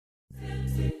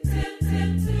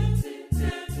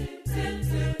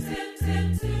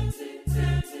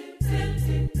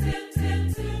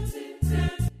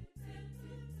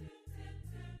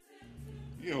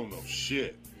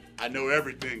shit. I know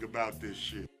everything about this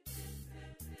shit.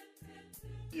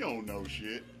 You don't know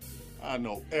shit. I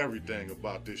know everything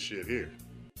about this shit here.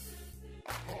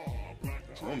 I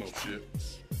don't know shit.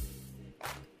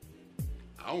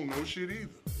 I don't know shit either.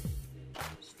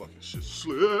 This fucking shit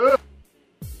slick.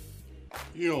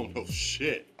 You don't know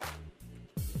shit.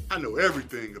 I know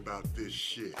everything about this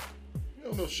shit. You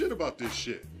don't know shit about this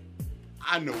shit.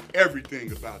 I know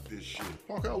everything about this shit.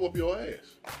 Punk, I'll whoop your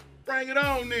ass. Bring it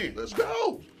on then. Let's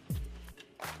go.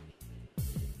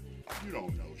 You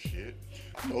don't know shit.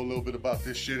 You know a little bit about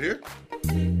this shit here.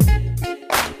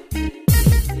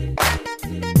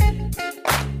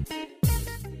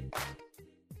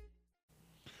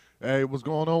 Hey, what's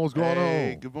going on? What's going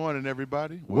Hey, on? good morning,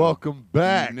 everybody. Welcome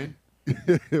back. evening.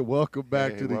 Welcome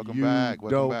back Hey, to the welcome You back,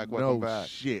 welcome Don't back, welcome Know back.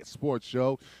 Shit Sports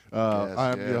Show. Yes,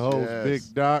 I am your yes, host, yes.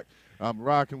 Big Doc. I'm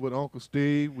rocking with Uncle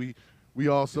Steve. We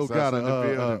also It's got us in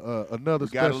the building. another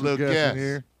We got a special little guest guest. in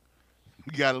here.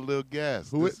 We got a little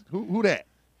guest. Who that?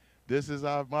 This is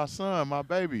my son, my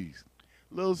babies,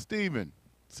 little Steven.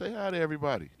 Say hi to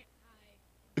everybody.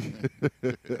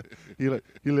 he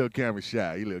little camera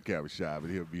shy. He little camera shy, but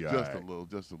he'll be all Just right. a little,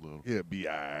 just a little. He'll be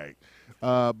all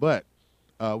right. But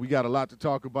we got a lot to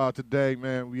talk about today,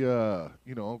 man. We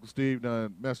Uncle Steve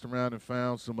done messed around and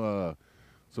found some other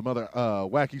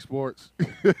wacky sports.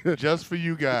 Just for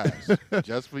you guys.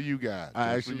 Just for you guys.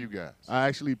 I Just for you guys.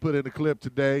 actually put in a clip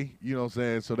today, you know what I'm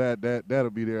saying? So that'll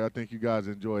be there. I think you guys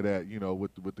enjoy that,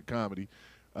 with the comedy.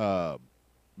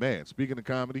 Man, speaking of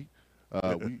comedy,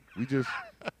 we just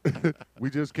we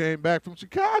just came back from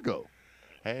Chicago.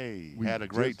 Hey, We had a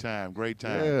great just- time. Great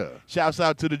time. Yeah. Shouts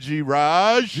out to the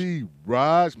G-Raj.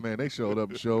 Raj, man, they showed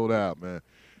up and showed out, man.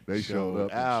 They showed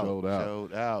up and showed out.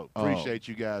 Showed out. Appreciate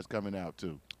you guys coming out,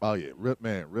 too. Oh yeah,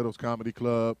 Riddle's Comedy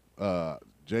Club,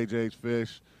 JJ's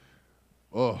Fish.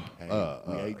 Oh, Hey,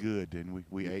 we ate good, didn't we?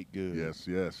 We ate good. yes.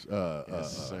 Yes, sir.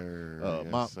 Yes,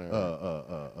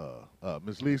 sir.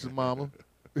 Miss Lisa Mama,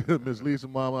 Miss Lisa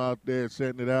Mama out there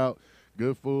setting it out.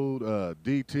 Good food.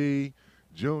 DT,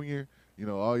 Junior,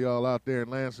 all y'all out there in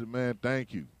Lansing, man.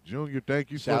 Thank you, Junior.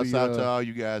 Thank you Shouts for the, out to all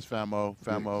you guys, Famo.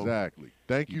 Exactly.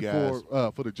 Thank You you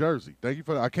for the jersey. Thank you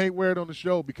for. I can't wear it on the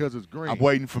show because it's green. I'm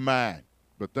waiting for mine.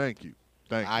 But thank you.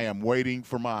 I am waiting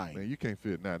for mine. Man, you can't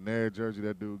fit that Nair jersey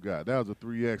that dude got. That was a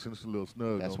 3X and it's a little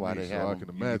snug. That's on why me, they so have I them. can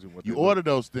imagine what You they order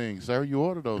those things, sir. You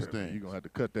order those look. You're things. gonna have to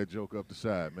cut that joke up the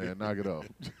side, man. Knock it off.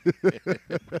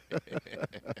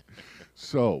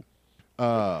 So,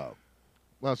 I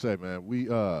say, man, we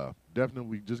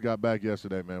definitely just got back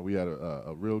yesterday, man. We had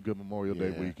a real good Memorial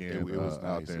Day weekend It was nice.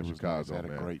 out there in It was Chicago, nice. Had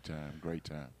man. a great time. Great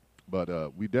time.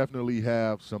 But we definitely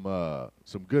have some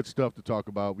good stuff to talk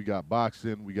about. We got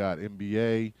boxing, we got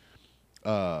NBA.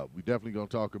 We definitely gonna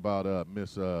talk about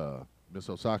Miss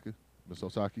Osaka,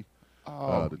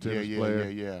 Oh, the tennis yeah, player.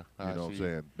 Yeah. You know what I'm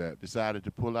saying? That Decided to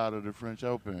pull out of the French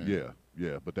Open.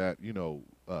 yeah. But that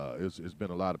it's been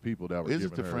a lot of people that were Is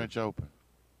giving it the her, French Open?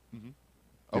 Mhm.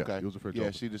 Yeah, Okay. it was the French Yeah,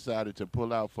 Open. she decided to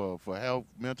pull out for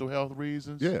mental health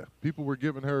reasons. Yeah, people were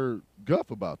giving her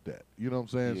guff about that. You know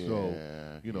what I'm saying? So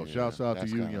Yeah, shouts out to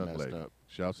that's you, kinda young messed lady. up.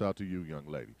 Shouts out to you, young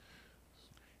lady.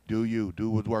 Do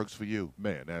what works for you.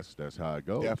 Man, that's how it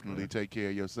goes. Definitely take care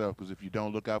of yourself, because if you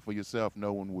don't look out for yourself,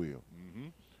 no one will. Mm-hmm.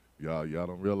 Y'all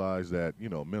don't realize that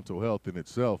mental health in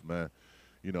itself, man.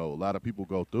 A lot of people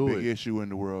go through Big it. issue in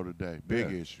the world today. Big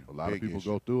Yeah. issue. A lot Big of people issue.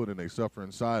 go through it and they suffer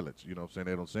in silence. You know what I'm saying?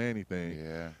 They don't say anything.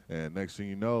 Yeah. And next thing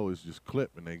you know, it's just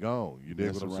clip and they gone. You dig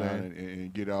Mess what I'm around saying?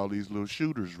 and get all these little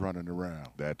shooters running around.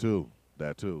 That too.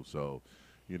 So,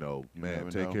 man,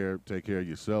 never take know. care of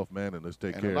yourself, man, and let's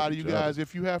take And care a lot of of you each guys, other.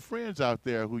 if you have friends out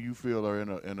there who you feel are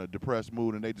in a depressed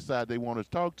mood and they decide they want to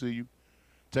talk to you,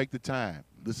 take the time.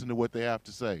 Listen to what they have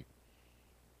to say.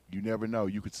 You never know.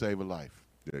 You could save a life.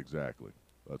 Yeah, exactly.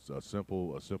 A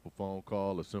simple phone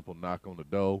call, a simple knock on the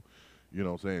door. You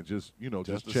know what I'm saying? Just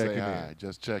Just to checking say hi. in.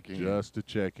 Just check in. Just to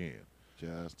check in.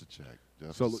 Just to check.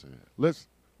 Just So to see.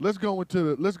 let's go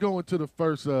into the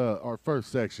first our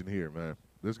first section here, man.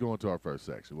 Let's go into our first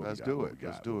section. What we Let's got? do What it. we got?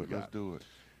 Let's do What it. we Let's got? do it.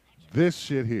 This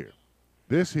shit here.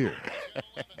 This here.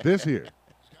 This here.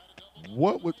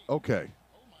 What would okay.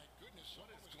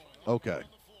 Okay.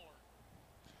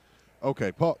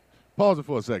 Okay. Pause it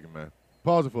for a second, man.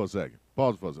 Pause it for a second.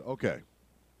 Okay.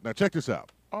 Now check this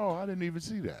out. Oh, I didn't even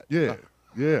see that. Yeah.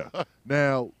 Yeah.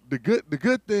 Now, the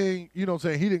good thing, you know what I'm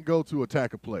saying, he didn't go to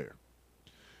attack a player.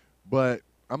 But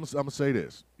I'm gonna say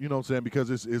this, you know what I'm saying, because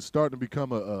it's starting to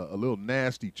become a little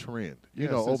nasty trend. Yeah,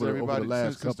 Over the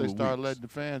last since couple they of started weeks. letting the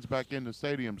fans back in the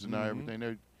stadiums and now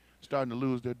everything, starting to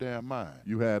lose their damn mind.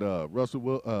 You had Russell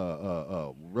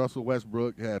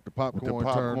Westbrook had the popcorn, With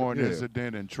the popcorn turn.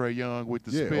 incident and Trae Young with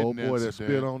the Yeah, spitting old boy that incident.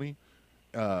 spit on him.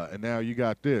 And now you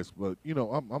got this. But, I'm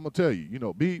going to tell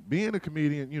you, being a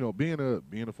comedian, being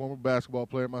a former basketball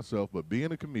player myself, but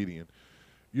being a comedian,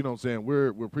 you know what I'm saying,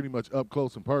 we're pretty much up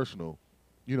close and personal,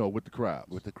 with the crowds.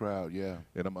 With the crowd, yeah.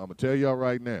 And I'm going to tell y'all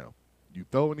right now, you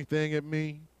throw anything at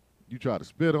me, you try to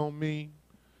spit on me,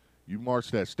 you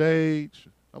march that stage,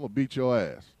 I'm going to beat your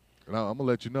ass. And I'm going to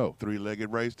let you know.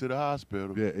 Three-legged race to the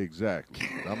hospital. Yeah, exactly.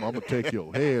 I'm going to take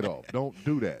your head off. Don't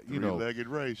do that. Three-legged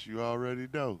race, you already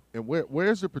know. And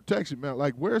where's the protection, man?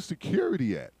 Like, where's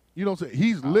security at? You know what I'm saying?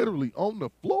 He's literally on the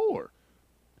floor,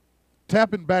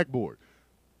 tapping backboard.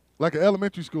 Like an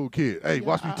elementary school kid. Hey, Yeah,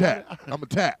 watch me tap. I'm a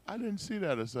tap. I didn't see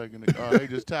that a second ago. They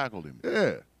just tackled him.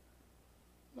 Yeah.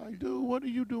 Like, dude, what are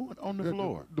you doing on the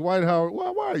floor? Dwight Howard,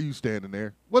 why are you standing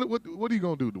there? What are you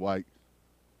going to do, Dwight?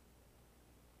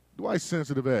 Dwight's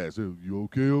sensitive ass. You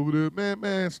okay over there?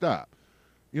 Man, stop.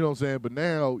 You know what I'm saying? But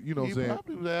now, you know what I'm saying? He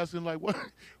probably was asking, like,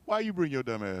 why you bring your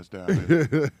dumb ass down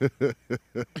here?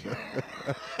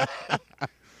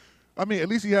 I mean, at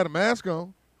least he had a mask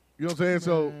on. You know what I'm saying?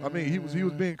 So, I mean, he was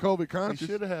being COVID He conscious.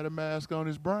 should have had a mask on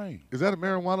his brain. Is that a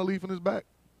marijuana leaf in his back?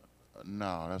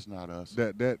 No, that's not us.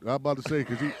 That I'm about to say,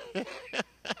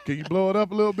 can you blow it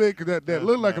up a little bit? Because that That's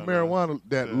look like a not marijuana.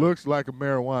 That Yeah. looks like a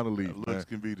marijuana leaf. Looks Man.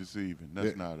 can be deceiving. That's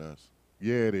Yeah. not us.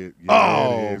 Yeah, it is. Yeah,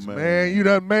 Oh, it is. man. You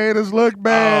done made us look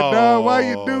bad, dog. Why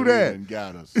you do that? He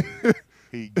got us.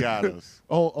 He got us.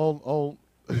 On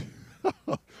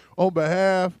on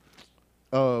behalf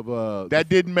of That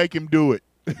didn't make him do it.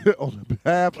 on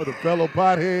behalf of the fellow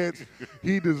potheads,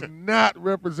 he does not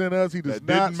represent us. He does That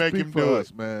not didn't make speak him for do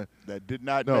us, it. man. That did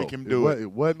not No, make him do it.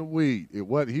 It wasn't the weed. It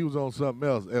wasn't. He was on something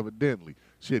else, evidently.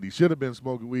 Shit, he should have been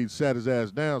smoking weed, sat his ass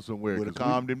down somewhere. Would have 'cause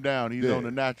calmed him down. He's Yeah. on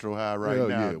the natural high right hell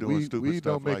now yeah, doing stupid weed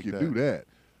stuff don't make like you that. do that.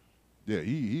 Yeah,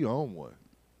 he on one.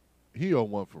 He on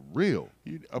one for real.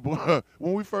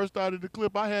 When we first started the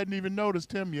clip, I hadn't even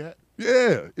noticed him yet.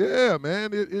 Yeah, man.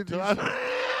 Till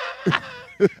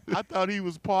I thought he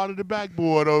was part of the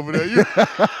backboard over there.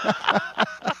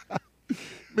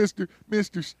 Mr. You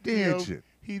know, Stanchion.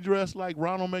 he dressed like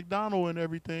Ronald McDonald and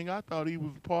everything. I thought he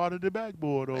was part of the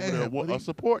backboard over Man, there, but a he-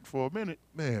 support for a minute.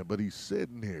 Man, but he's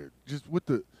sitting there just with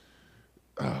the.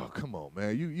 Oh, come on,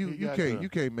 man. You got can't the- you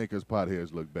can't make us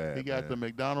potheads look bad. He got the man.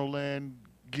 McDonald Land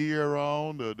gear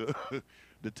on,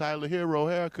 the Tyler Hero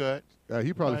haircut.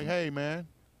 He probably. Like, hey, man.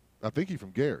 I think he's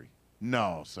from Gary.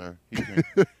 No, sir. He can't,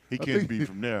 he can't be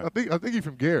from there. I think he's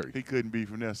from Gary. He couldn't be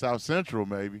from there. South Central,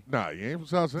 maybe. Nah, he ain't from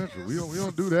South Central. We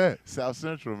don't do that. South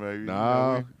Central, maybe.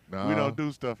 Nah, we don't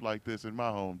do stuff like this in my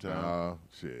hometown. Nah,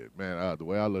 shit, man. The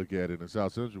way I look at it, in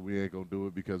South Central, we ain't gonna do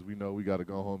it because we know we got to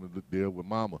go home and deal with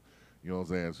Mama. You know what I'm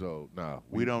saying? So, nah,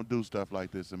 We don't do stuff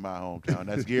like this in my hometown.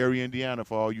 That's Gary, Indiana,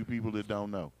 for all you people that don't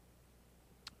know.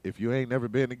 If you ain't never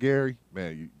been to Gary,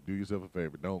 man, you do yourself a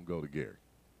favor. Don't go to Gary.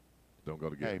 Don't go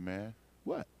to Gary. Hey, man.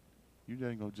 What? You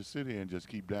ain't going to just sit here and just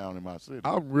keep down in my city.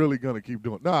 I'm really gonna keep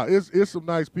doing. Nah, it's some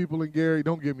nice people in Gary.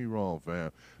 Don't get me wrong,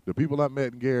 fam. The people I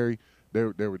met in Gary, they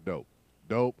were dope.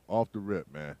 Dope off the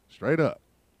rip, man. Straight up,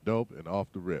 dope and off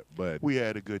the rip. But We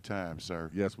had a good time, sir.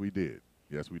 yes, we did.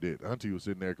 Yes, we did. Auntie was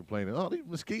sitting there complaining. Oh, these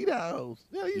mosquitoes.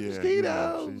 Yeah, these Yeah,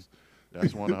 mosquitoes.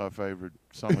 that's one of her favorite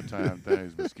summertime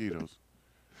things, mosquitoes.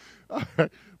 All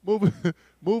right,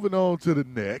 moving on to the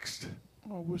next.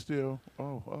 Oh, we're still.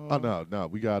 Oh no,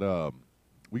 we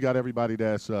got everybody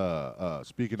that's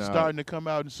speaking out. Starting to come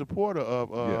out in support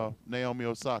of Yeah. Naomi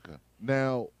Osaka.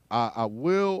 Now, I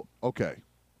will. Okay,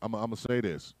 I'm gonna say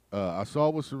this. I saw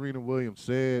what Serena Williams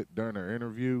said during her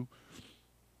interview.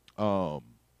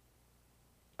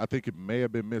 I think it may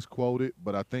have been misquoted,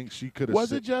 but I think she could have.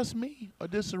 Was it just me, or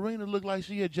did Serena look like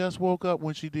she had just woke up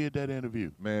when she did that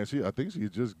interview? Man, I think she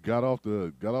just got off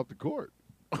the court.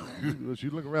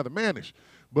 She's looking rather mannish,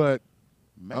 but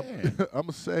Man, I'm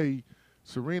gonna say,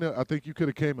 Serena, I think you could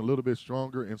have came a little bit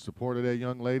stronger in support of that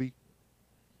young lady,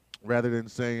 rather than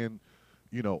saying,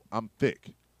 I'm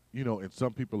thick, and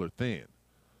some people are thin.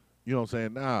 You know what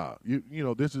I'm saying? Nah,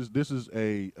 this is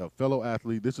a fellow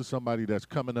athlete. This is somebody that's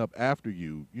coming up after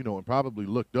you, and probably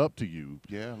looked up to you.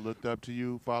 yeah, looked up to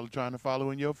you, trying to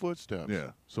follow in your footsteps.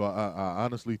 Yeah. So I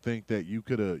honestly think that you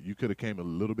could have came a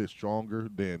little bit stronger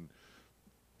than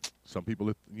some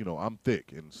people. I'm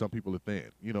thick and some people are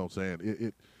thin. You know what I'm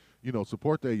saying?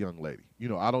 Support that young lady.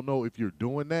 I don't know if you're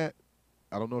doing that.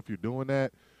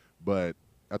 But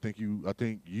I think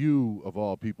you of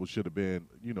all people should have been,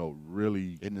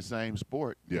 really. In the same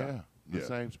sport. Yeah. In the Yeah.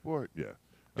 same sport. Yeah.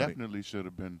 Definitely should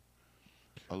have been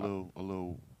a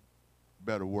little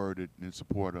better worded in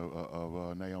support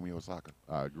of Naomi Osaka.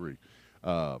 I agree.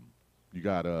 You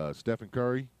got Stephen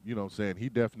Curry, you know what I'm saying? He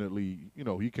definitely, you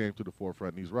know, he came to the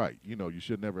forefront and he's right. You know, you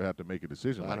should never have to make a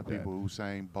decision A lot like of people,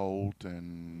 Usain Bolt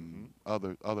and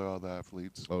other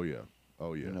athletes, that. Oh yeah.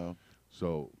 Oh yeah. you know,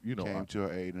 So, you know, came to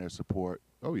her aid and their support.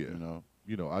 oh yeah.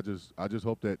 You know, I just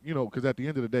hope that, you know, cuz at the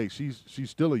end of the day, she's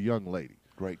still a young lady.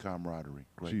 great camaraderie.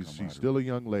 She's still a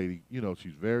young lady. You know,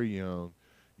 she's very young,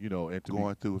 you know, and to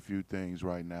going through a few things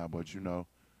right now, but you know,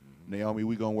 Naomi,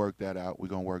 we're gonna work that out. We're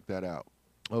gonna work that out.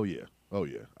 Oh yeah. Oh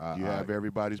yeah. You have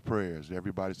everybody's prayers,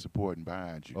 everybody's supporting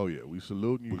behind you. Oh yeah, we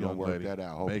saluting you, We're gonna young work lady. that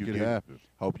out. Hope Make you it happen.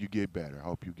 Hope you get better.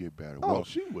 Hope you get better. Oh, Well,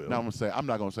 she will. now I'm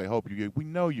not gonna say hope you get. We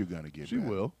know you're gonna get She better.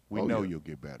 will. We Oh, know yeah. you'll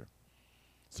get better.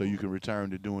 So you can return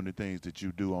to doing the things that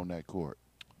you do on that court.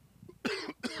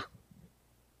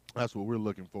 That's what we're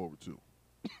looking forward to.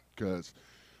 Because,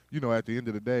 you know, at the end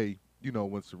of the day, you know,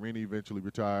 when Serena eventually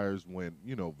retires, when,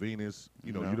 you know, Venus,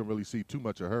 you know, No. you don't really see too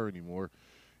much of her anymore.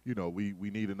 You know, we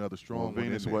need another strong one in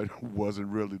Venus there. wasn't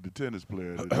really the tennis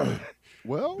player that,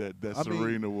 Well, that I mean,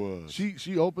 Serena was.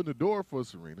 she opened the door for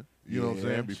Serena. You know what I'm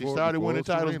saying? She started winning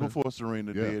titles Serena. before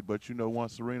Serena Yeah. did, but you know,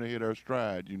 once Serena hit her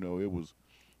stride, you know, it was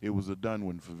a done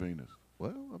one for Venus.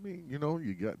 Well, I mean, you know,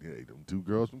 you got them two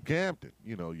girls from Campton.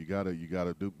 You know, you gotta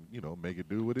do, you know, make it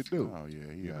do what it do. Oh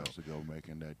yeah, he You has to go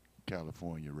making that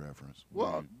California reference.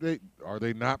 Well, are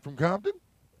they not from Compton?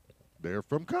 They're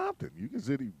from Compton. You can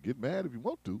sit and get mad if you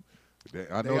want to.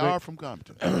 I know they are from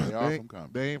Compton. They are from Compton.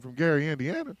 They ain't from Gary,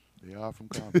 Indiana. They are from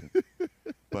Compton.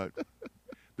 But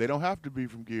they don't have to be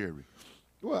from Gary.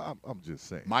 Well, I'm just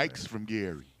saying. Mike's from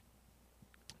Gary.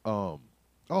 Oh,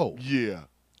 Yeah.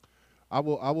 I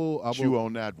will. Chew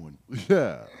on that one.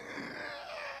 Yeah.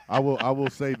 I will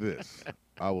say this.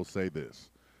 I will say this.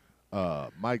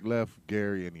 Mike left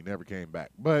Gary and he never came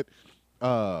back. But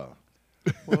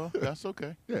Well, that's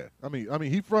okay. yeah, I mean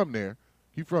he from there.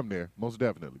 He from there, most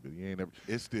definitely, but he ain't never.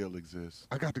 It still exists.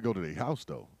 I got to go to their house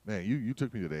though, man. You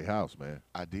took me to their house, man.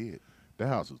 I did. That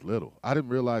house was little. I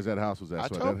didn't realize that house was that. I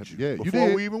small. told That- you. Yeah, Before you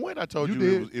did. we even went, I told You you,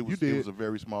 did. it was You it did. was a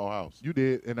very small house. You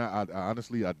did, and I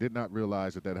honestly I did not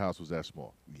realize that house was that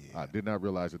small. Yeah. I did not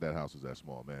realize that house was that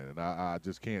small, man. And I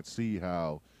just can't see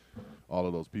how all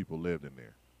of those people lived in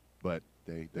there. But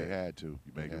They Yeah. had to.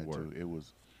 You make They it had work. to. It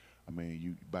was, I mean,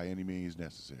 you by any means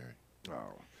necessary.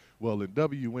 well, in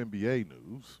WNBA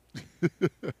news,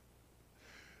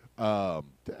 The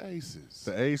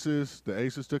Aces. the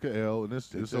Aces took a L, and it's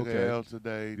took okay. a L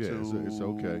today Yeah, to it's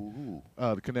okay. who?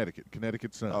 The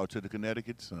Connecticut Sun. Oh, to the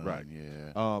Connecticut Sun. Right.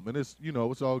 Yeah. And it's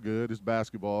it's all good. It's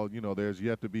basketball. You know, there's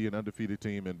yet to be an undefeated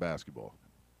team in basketball.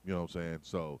 You know what I'm saying?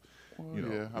 So, Well, you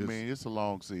know, yeah. I it's- mean, it's a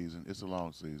long season. It's a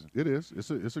long season. it is.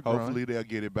 It's a grind. Hopefully, they'll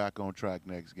get it back on track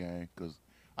next game because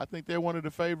I think they're one of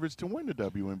the favorites to win the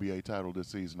WNBA title this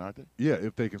season, aren't they? Yeah,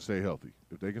 if they can stay healthy.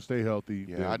 If they can stay healthy.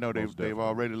 Yeah, then I know most they've definitely.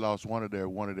 already lost one of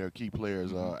their key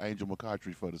players, Angel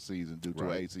McCautry, for the season due to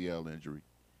Right. an ACL injury.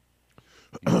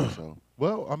 You know, so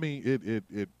Well, I mean, it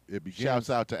begins. shouts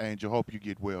out to Angel. Hope you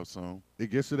get well soon. It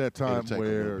gets to that time take a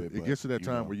little where bit, it but, gets to that you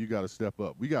time know. where you got to step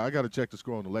up. I got to check the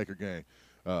score on the Laker game.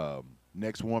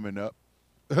 Next woman up.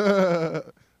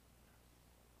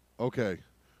 Okay,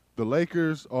 the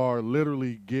Lakers are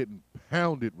literally getting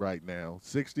pounded right now,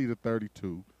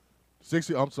 60-32.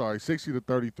 60 to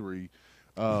 33.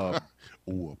 Ooh,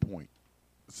 a point.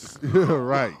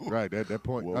 right. That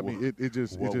point. What- I mean, it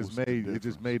just what was the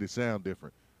difference? made it sound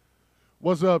different.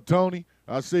 What's up, Tony?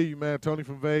 I see you, man. Tony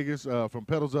from Vegas, from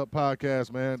Pedals Up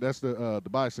Podcast, man. That's the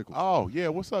bicycle. Oh yeah,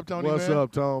 what's up, Tony? What's man?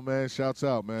 up, Tone, man? Shouts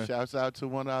out, man. Shouts out to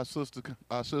one of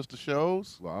our sister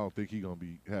shows. Well, I don't think he's gonna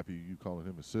be happy you calling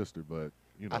him a sister, but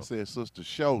you know. I said sister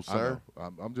show, I sir.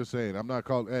 know. I'm just saying. I'm not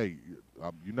calling. Hey,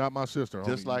 you're not my sister.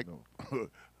 Just homie, like you know.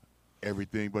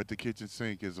 Everything but the kitchen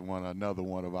sink is another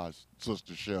one of our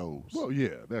sister shows. Well, yeah,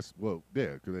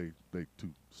 because they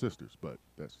two sisters, but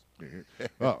that's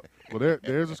oh well.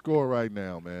 There's a score right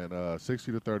now, man.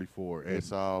 60 to 34, and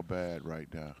It's all bad right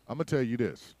now. I'm gonna tell you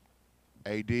this.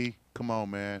 AD, come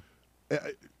on, man.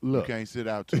 Look, You can't sit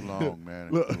out too long, man.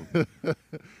 look,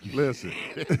 listen.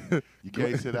 You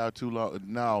can't sit out too long.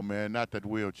 No, man, not that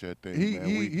wheelchair thing,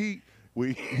 man.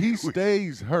 He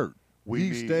stays hurt. We He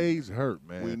need- stays hurt,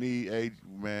 man. We need a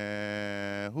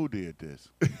man. Who did this?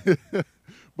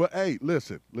 But hey,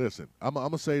 listen. I'm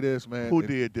gonna say this, man. Who and,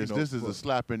 did this? you know, This is a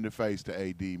slap in the face to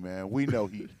AD, man. We know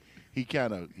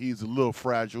he's a little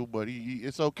fragile, but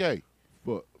it's okay.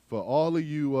 for all of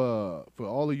you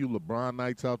LeBron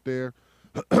Knights out there.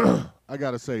 I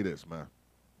gotta say this, man.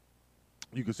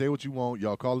 You can say what you want.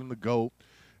 Y'all call him the GOAT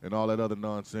and all that other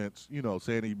nonsense. You know,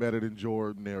 saying he's better than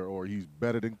Jordan or he's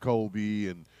better than Kobe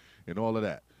and and all of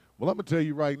that. Well, I'm gonna tell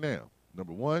you right now.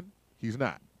 Number one, he's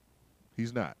not.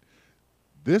 He's not.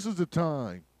 This is the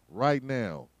time right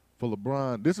now for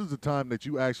LeBron. This is the time that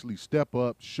you actually step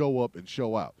up, and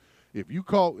show out. If you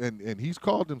call, and he's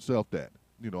called himself that.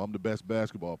 I'm the best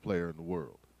basketball player in the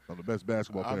world. I'm the best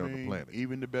basketball player on the planet.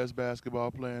 Even the best basketball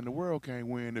player in the world can't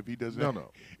win if he doesn't.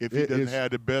 No. If he doesn't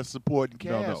have the best supporting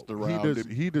cast around him.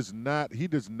 He does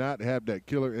not have that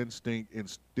killer instinct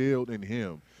instilled in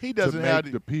him. He doesn't to have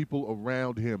make the people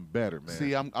around him better, man.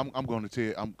 See, I'm going to tell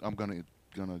you. I'm going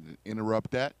to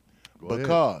interrupt that Go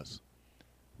because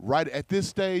right at this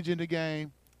stage in the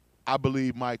game, I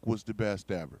believe Mike was the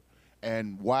best ever.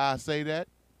 And why I say that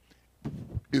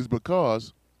is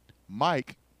because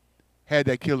Mike had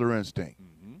that killer instinct.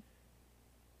 Mm-hmm.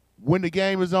 When the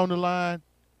game is on the line,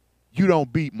 you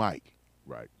don't beat Mike.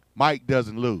 Right. Mike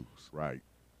doesn't lose. Right.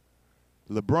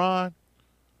 LeBron,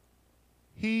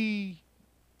 he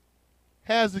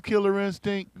has the killer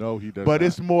instinct. No, he does but not.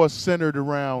 It's more centered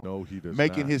around he does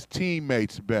making not. his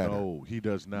teammates better. No, he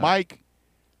does not.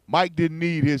 Mike didn't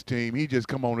need his team. He just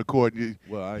come on the court.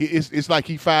 Well, it's like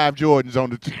he 5 Jordans on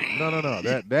the team. No.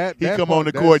 He come on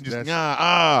the court and just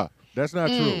That's not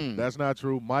true. That's not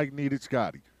true. Mike needed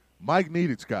Scotty. Mike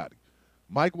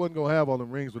wasn't gonna have all the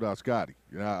rings without Scotty.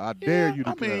 I dare you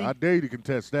to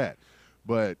contest that.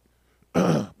 But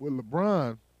with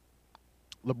LeBron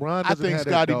doesn't I think have that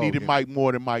Scotty dog needed in Mike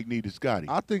more than Mike needed Scotty.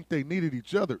 I think they needed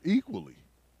each other equally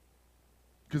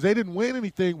because they didn't win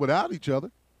anything without each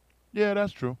other. Yeah,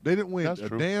 that's true. They didn't win That's a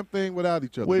true. damn thing without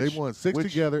each other. They won 6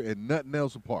 together and nothing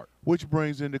else apart. Which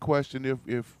brings into question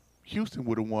if Houston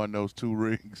would have won those 2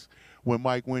 rings when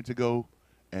Mike went to go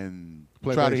and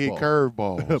try to hit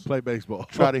curveballs. Play baseball.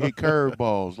 Try to hit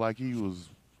curveballs like he was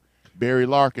Barry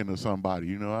Larkin or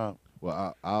somebody.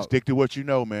 Well, I'll stick to what you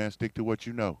know, man. Stick to what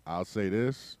you know. I'll say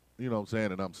this. You know what I'm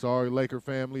saying? And I'm sorry, Laker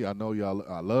family. I know y'all.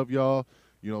 I love y'all.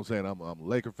 You know what I'm saying? I'm a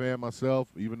Laker fan myself,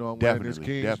 even though I'm wearing this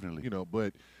Kings. Definitely.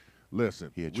 But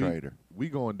listen. He a traitor. We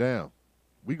going down.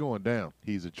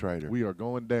 He's a traitor. We are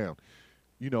going down.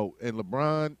 And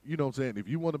LeBron, you know what I'm saying? If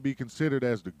you want to be considered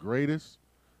as the greatest,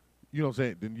 you know what I'm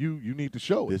saying, then you need to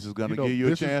show it. This is going to give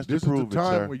you a chance to prove it, This is the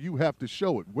time sir. where you have to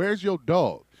show it. Where's your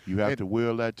dog? You have to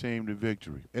will that team to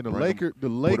victory. And the Put Laker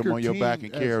them on your team back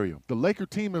and carry them. The Laker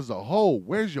team as a whole,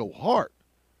 where's your heart?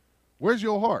 Where's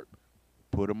your heart?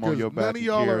 Put them on your back none of and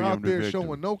y'all carry are out them to there victory.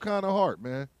 showing no kind of heart,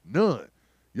 man. None.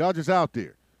 Y'all just out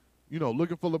there,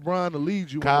 looking for LeBron to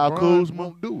lead you. Kyle LeBron Kuzma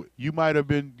won't do it. You might have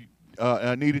been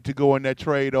needed to go in that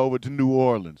trade over to New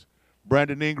Orleans.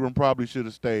 Brandon Ingram probably should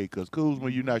have stayed because Kuzma,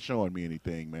 you're not showing me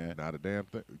anything, man. Not a damn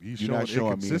thing. You're not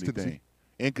showing me anything.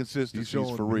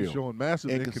 Inconsistencies for real. He's showing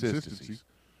massive inconsistencies.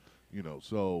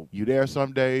 So you there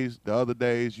some days. The other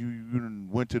days you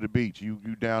went to the beach. You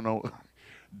down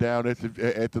at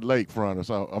the lakefront or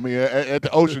something. I mean at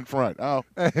the ocean front. Oh,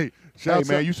 hey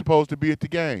man, you supposed to be at the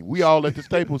game. We all at the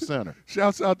Staples Center.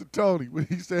 Shouts out to Tony when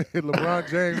he said LeBron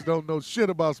James don't know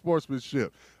shit about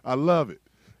sportsmanship. I love it.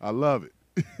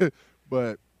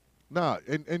 But nah,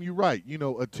 and you're right.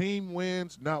 A team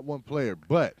wins, not one player.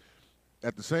 But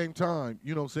at the same time,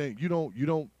 you know what I'm saying? You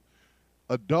don't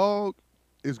a dog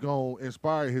is going to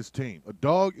inspire his team. A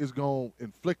dog is going to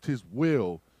inflict his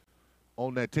will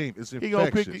on that team. It's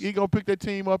infectious. He gonna pick that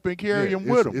team up and carry him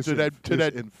with him to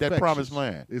that promised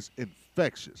land. It's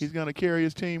infectious. He's gonna carry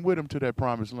his team with him to that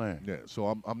promised land. Yeah, so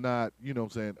I'm not, you know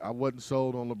what I'm saying, I wasn't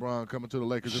sold on LeBron coming to the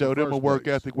Lakers. Show them a work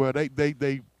place. ethic where they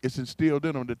it's instilled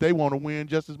in them that they want to win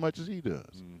just as much as he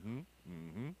does.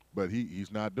 But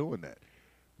he's not doing that.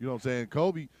 You know what I'm saying?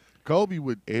 Kobe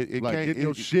would get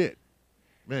your shit.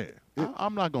 Man.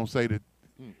 I'm not gonna say that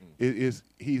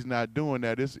he's not doing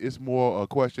that. It's more a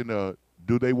question of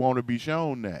do they want to be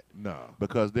shown that? No.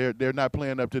 Because they're not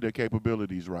playing up to their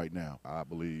capabilities right now. I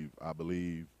believe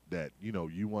that,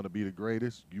 you want to be the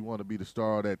greatest, you want to be the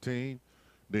star of that team,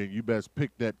 then you best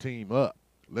pick that team up.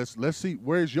 Let's see,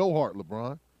 where's your heart,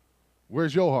 LeBron?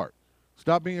 Where's your heart?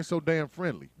 Stop being so damn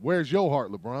friendly. Where's your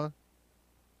heart, LeBron?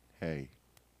 Hey,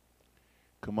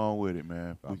 come on with it,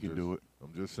 man. We can do it.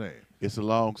 I'm just saying. It's a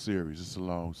long series.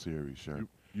 Sure.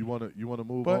 You want to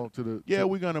move on to the? Yeah,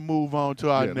 we're gonna move on to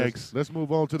our next. Let's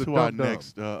move on to the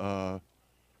next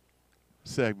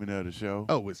segment of the show.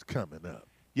 Oh, it's coming up.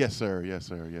 Yes,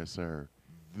 sir.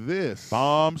 This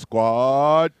Bomb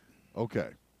Squad.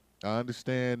 Okay, I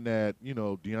understand that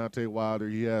Deontay Wilder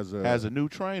has a new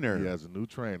trainer. He has a new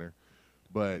trainer,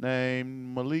 but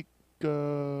named Malik.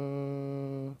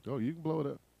 Oh, you can blow it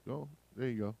up. Oh, there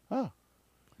you go. Huh.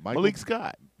 Malik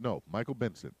Scott. No, Michael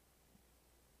Benson.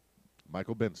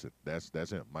 Michael Benson.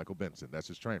 That's him. Michael Benson. That's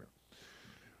his trainer.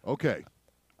 Okay.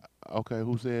 Okay,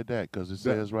 who said that? Because it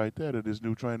says right there that this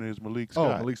new trainer is Malik Oh,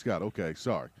 Scott. Malik Scott. Okay,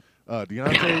 sorry.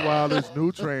 Deontay Wilder's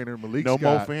new trainer, Malik No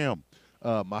more Scott. for him.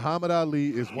 Muhammad Ali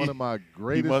is one of my He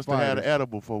greatest must have had fighters. an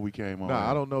edible before we came on. Nah,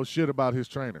 I don't know shit about his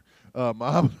trainer.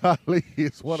 Muhammad Ali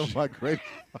is one of my greatest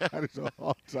fighters of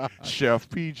all time. Chef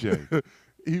PJ.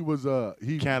 He was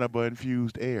Cannabis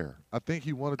infused air. I think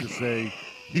he wanted to say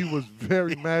he was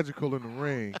very magical in the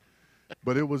ring,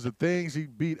 but it was the things he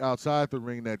beat outside the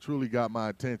ring that truly got my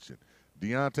attention.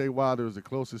 Deontay Wilder is the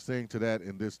closest thing to that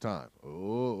in this time.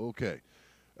 Oh, okay.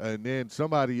 And then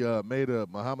somebody made a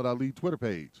Muhammad Ali Twitter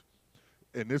page.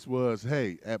 And this was,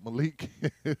 hey, at Malik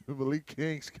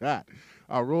King Scott,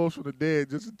 I rose from the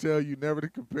dead just to tell you never to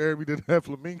compare me to that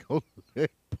flamingo leg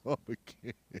pump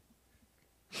again.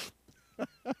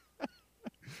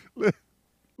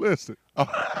 Listen.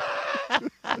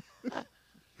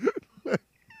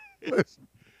 Listen.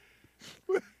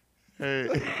 Hey.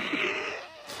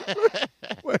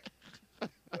 Wait.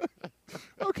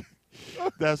 Okay.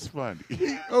 That's funny.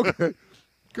 Okay.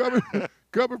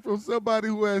 Coming from somebody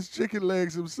who has chicken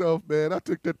legs himself, man, I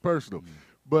took that personal.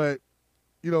 But,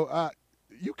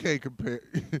 you can't compare.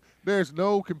 There's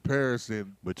no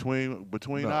comparison. Between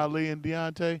No. Ali and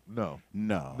Deontay? No.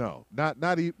 No. Not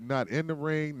in the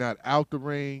ring, not out the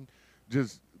ring,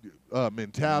 just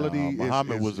mentality. No,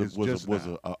 Muhammad was just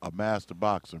a master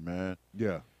boxer, man.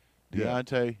 yeah.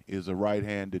 Deontay is a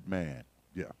right-handed man.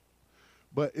 Yeah.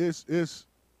 But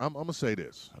I'm gonna say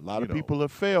this. A lot of people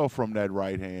have failed from that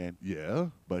right hand, Yeah.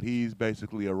 but he's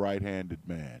basically a right-handed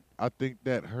man. I think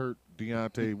that hurt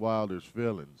Deontay Wilder's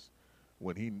feelings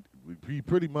when he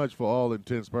pretty much, for all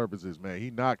intents and purposes, man, he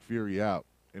knocked Fury out,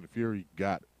 and Fury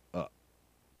got up.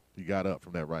 He got up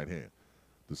from that right hand,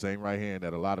 the same right hand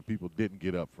that a lot of people didn't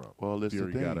get up from. Well, that's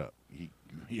Fury the thing. got up. He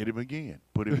hit him again,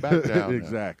 put him back down.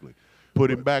 Exactly. Put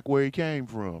him back where he came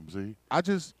from. See, I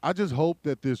just hope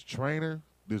that this trainer,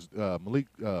 this Malik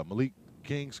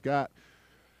King Scott,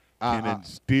 can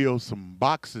instill some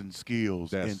boxing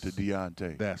skills That's- into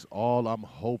Deontay. that's all I'm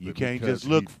hoping. You can't because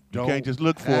just look. he You can't don't just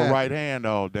look for have a right it. hand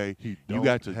all day. He You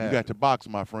got don't to. have You got to it. box,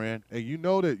 my friend. And you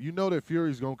know that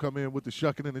Fury's gonna come in with the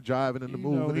shucking and the jiving and the You know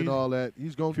moving and he's- all that.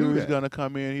 He's gonna do Fury's that. gonna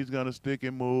come in. He's gonna stick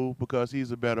and move because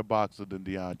he's a better boxer than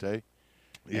Deontay.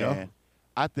 Yeah. And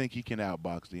I think he can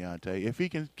outbox Deontay if he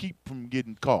can keep from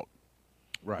getting caught.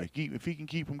 Right. If he can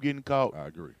keep from getting caught, I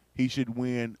agree. he should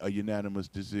win a unanimous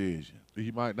decision. He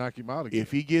might knock him out again.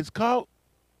 If he gets caught,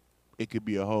 it could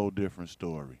be a whole different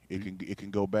story. It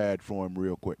can go bad for him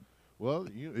real quick. Well,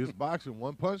 it's boxing.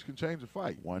 One punch can change a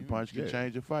fight. One punch can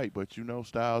change a fight, but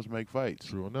styles make fights.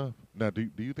 True enough. Now, do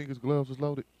you think his gloves was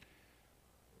loaded?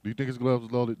 Do you think his gloves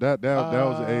was loaded? That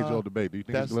was an age-old debate. Do you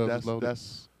think his gloves was loaded?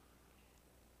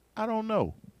 I don't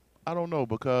know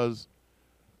because,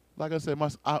 like I said,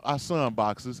 our son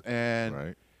boxes, and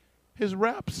right. his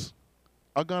wraps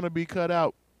are gonna be cut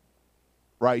out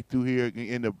right through here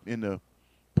in the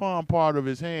palm part of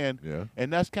his hand, Yeah.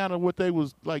 and that's kind of what they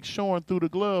was like showing through the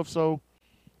glove. So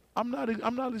I'm not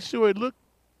as sure it looked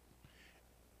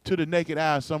to the naked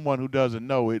eye, someone who doesn't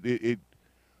know it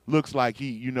looks like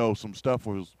some stuff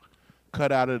was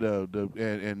cut out of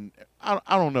and I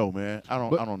don't know, man. I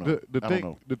don't know.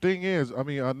 The thing is, I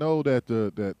mean, I know that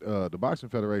the boxing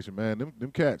federation, man,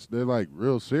 them cats, they're like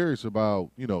real serious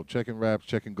about checking wraps,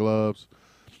 checking gloves.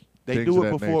 They things do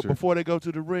of it that nature. before they go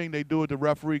to the ring. They do it. The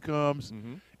referee comes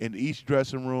in each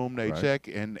dressing room. They Right. check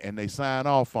and they sign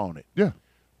off on it. Yeah.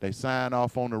 They sign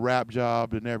off on the wrap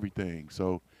job and everything.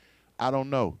 So I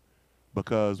don't know,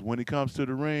 because when it comes to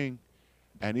the ring,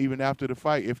 and even after the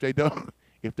fight, if they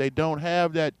don't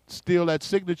have that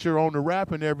signature on the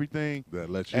wrap and everything, That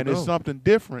lets you and know. it's something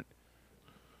different,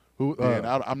 Who? then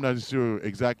I'm not sure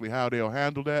exactly how they'll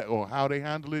handle that or how they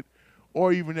handle it,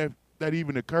 or even if that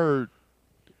even occurred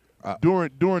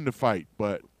during the fight.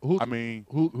 But who's my man?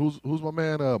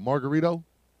 Margarito.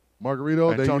 they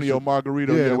Antonio used to- Margarito,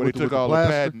 yeah, where they with took the all the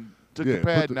plaster. padding, Yeah, the put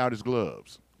padding the- out his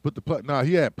gloves. Put the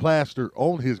he had plaster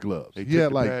on his gloves. They He took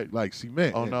had the pad- like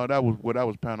cement. Oh no, that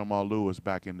was Panama Lewis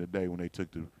back in the day when they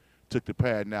took the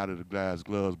padding out of the glass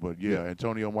gloves. But yeah,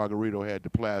 Antonio Margarito had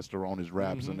the plaster on his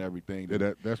wraps and everything to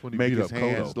Yeah, that's when he make beat his up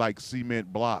hands Cotto. like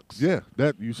cement blocks. Yeah,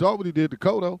 that you saw what he did to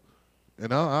Cotto,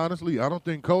 and honestly, I don't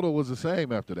think Cotto was the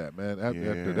same after that, man.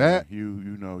 After that,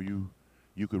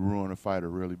 you could ruin a fighter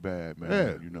really bad, man.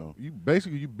 yeah, you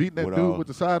basically beating that With dude all- with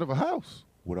the side of a house.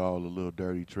 with all the little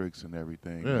dirty tricks and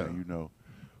everything. Yeah. Man,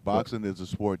 boxing is a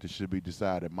sport that should be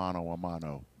decided mano a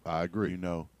mano. I agree.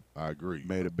 I agree.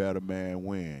 May the better man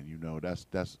win. That's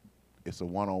it's a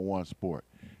one-on-one sport,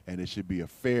 and it should be a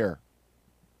fair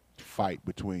fight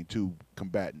between two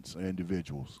combatants or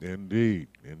individuals. Indeed.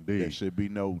 There should be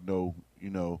no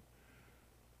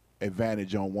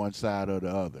advantage on one side or the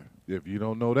other. If you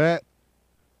don't know that,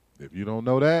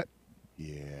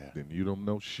 Yeah. then you don't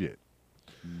know shit.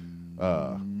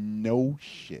 No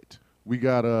shit. We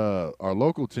got our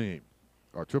local team,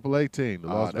 our AAA team, the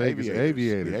Las Vegas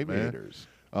Aviators. The Aviators.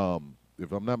 Man.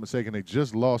 If I'm not mistaken, they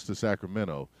just lost to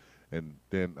Sacramento, and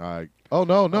then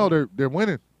they're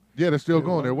winning. Yeah, they're still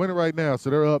going. They're winning right now,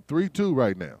 so they're up 3-2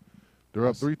 right now. They're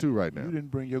up 3-2 right now. You didn't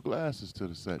bring your glasses to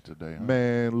the set today, huh?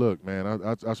 Man, look, man,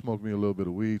 I smoked me a little bit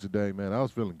of weed today, man. I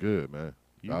was feeling good, man.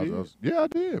 I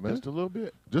did, man. Just a little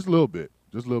bit. Just a little bit.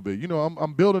 You know,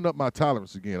 I'm building up my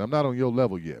tolerance again. I'm not on your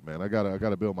level yet, man. I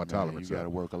gotta build my tolerance. You gotta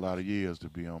work a lot of years to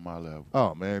be on my level.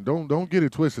 Oh man, don't get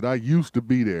it twisted. I used to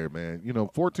be there, man. You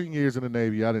know, 14 years in the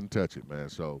Navy, I didn't touch it, man.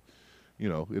 So, you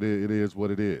know, it is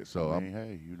what it is. So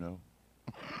hey, you know.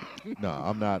 No,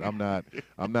 I'm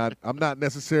not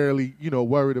necessarily, you know,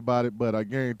 worried about it, but I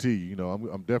guarantee you, you know,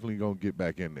 I'm definitely gonna get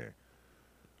back in there.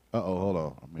 Hold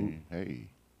on. I mean, hey.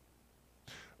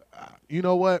 You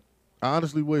know what? I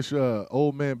honestly wish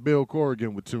old man Bill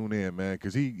Corrigan would tune in, man,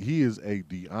 because he is a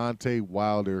Deontay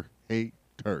Wilder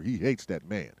hater. He hates that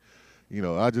man. You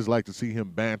know, I just like to see him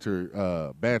banter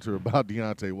about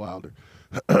Deontay Wilder.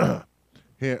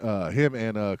 Him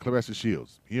and Clarissa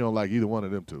Shields. He don't like either one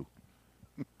of them two.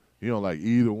 He don't like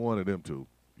either one of them two.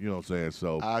 You know what I'm saying?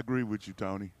 So I agree with you,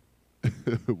 Tony.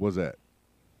 What's that?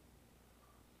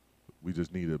 We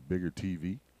just need a bigger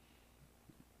TV.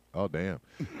 Oh damn.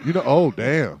 You know, oh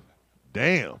damn.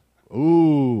 Damn.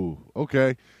 Ooh,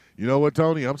 okay. You know what,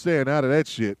 Tony? I'm staying out of that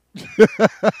shit.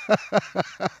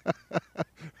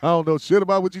 I don't know shit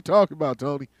about what you talking about,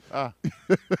 Tony. Let's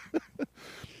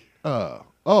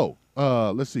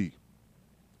see.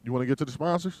 You want to get to the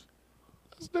sponsors?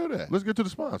 Let's do that. Let's get to the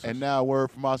sponsors. And now a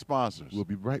word from our sponsors. We'll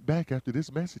be right back after this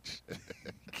message.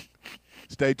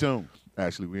 Stay tuned.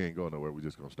 Actually, we ain't going nowhere. We're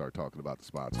just going to start talking about the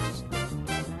sponsors.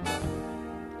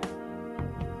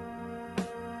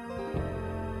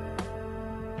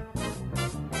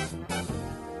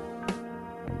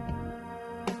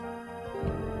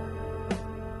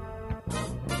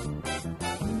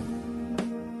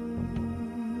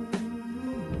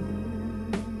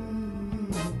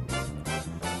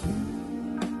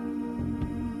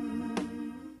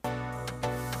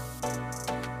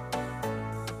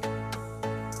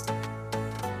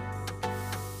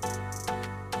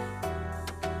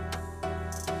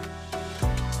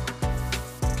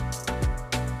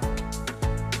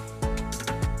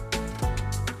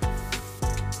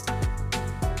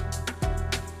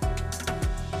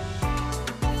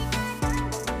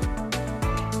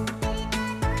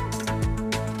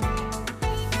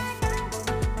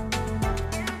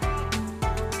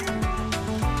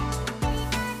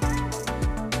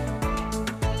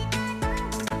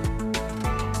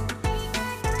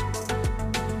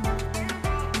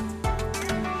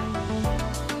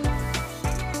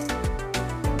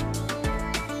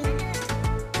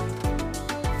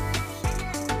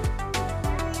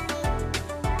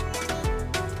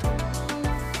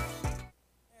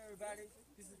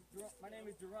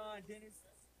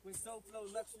 With SoFlo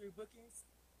Luxury Bookings.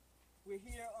 We're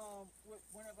here with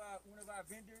one of our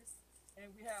vendors,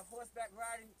 and we have horseback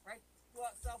riding right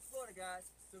throughout South Florida, guys.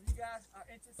 So if you guys are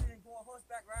interested in going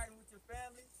horseback riding with your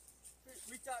family,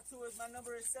 reach out to us. My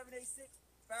number is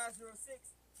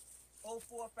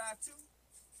 786-506-0452,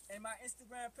 and my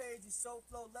Instagram page is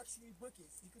SoFlo Luxury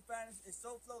Bookings. You can find us at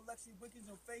SoFlo Luxury Bookings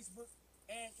on Facebook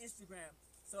and Instagram.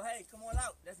 So hey, come on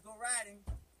out. Let's go riding.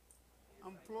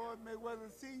 I'm Floyd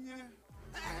Mayweather Sr.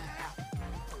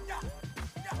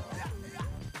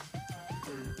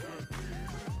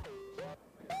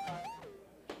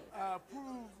 I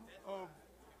approve of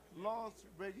Las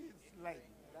Vegas Lane.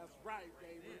 That's right,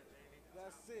 baby.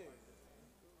 That's it.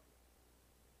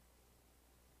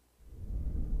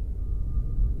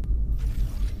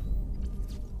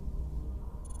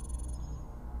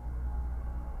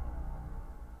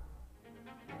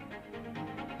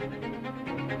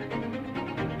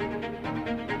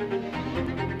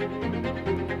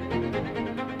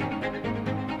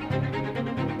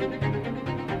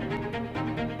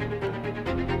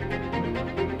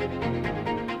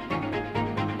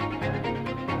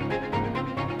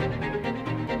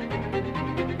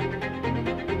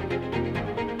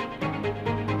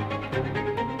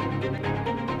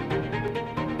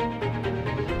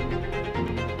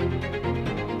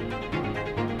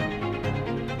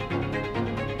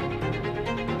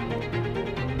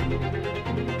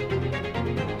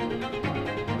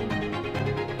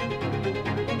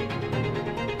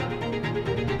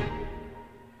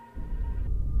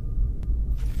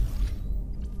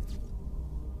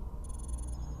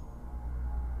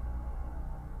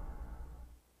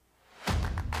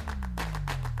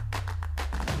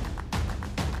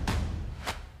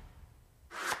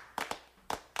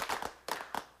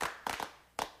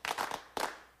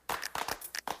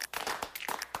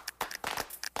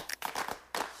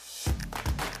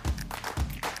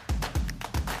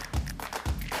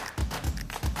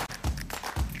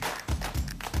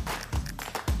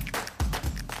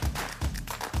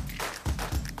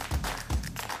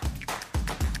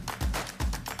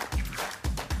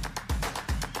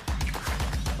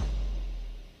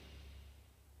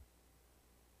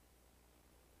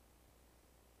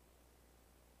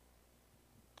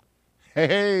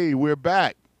 Hey, we're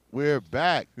back. We're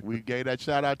back. We gave that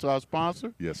shout out to our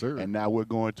sponsor. Yes, sir. And now we're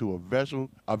going to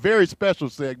a very special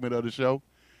segment of the show,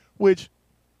 which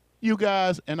you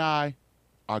guys and I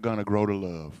are going to grow to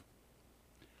love.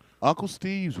 Uncle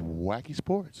Steve's Wacky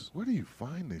Sports. Where do you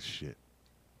find this shit?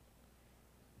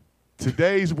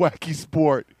 Today's wacky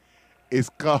sport is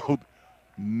called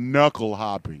knuckle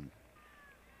hopping.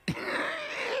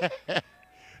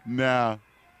 Now,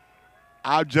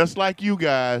 I'm just like you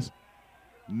guys,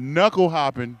 knuckle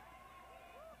hopping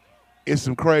is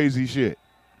some crazy shit.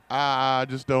 I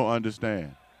just don't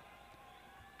understand.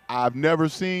 I've never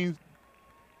seen,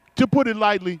 to put it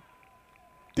lightly,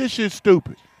 this shit's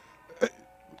stupid.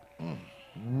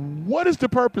 What is the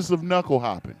purpose of knuckle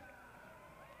hopping?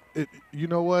 You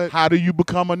know what? How do you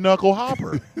become a knuckle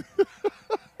hopper?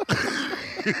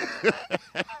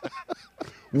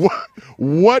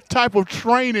 What type of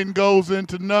training goes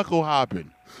into knuckle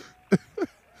hopping?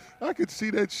 I could see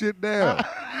that shit now.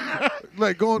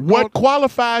 Like going. What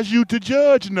qualifies you to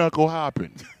judge knuckle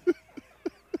hopping?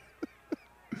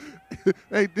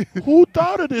 Hey, Who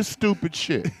thought of this stupid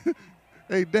shit?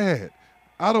 hey, Dad.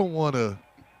 I don't want to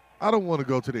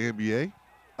go to the NBA.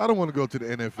 I don't want to go to the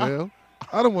NFL.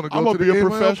 I don't want to I'm go gonna to be the a MLB.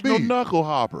 professional knuckle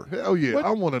hopper. Hell yeah! What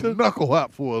I want to the- knuckle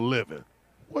hop for a living.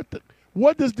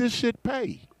 What does this shit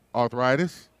pay?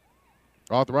 Arthritis,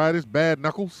 bad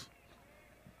knuckles,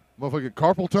 motherfucking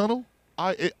carpal tunnel.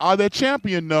 Are there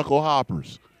champion knuckle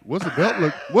hoppers? What's the belt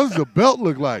look? What does the belt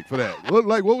look like for that? What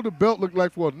would the belt look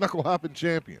like for a knuckle hopping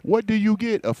champion? What do you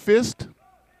get? A fist?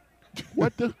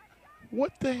 What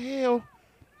the hell?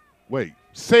 Wait,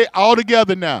 Say it all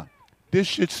together now. This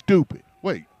shit's stupid.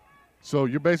 wait. So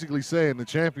you're basically saying the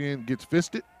champion gets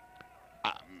fisted?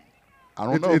 I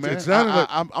don't It- know, it- man. it sounded like-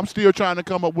 I'm still trying to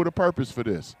come up with a purpose for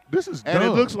this, This is and it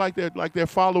dumb. looks like they're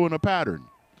following a pattern.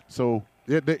 So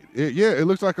it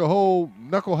looks like a whole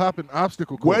knuckle hopping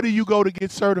obstacle course. where do you go to get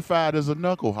certified as a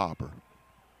knuckle hopper?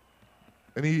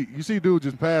 And you see, dude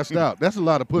just passed out. That's a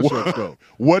lot of push-ups, though.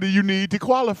 What do you need to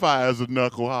qualify as a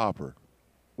knuckle hopper?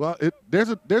 Well, there's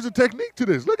a technique to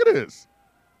this. Look at this.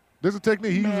 There's a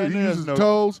technique. He Man, uses there's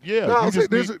toes. Yeah, No, you I'm saying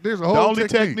just there's a the whole only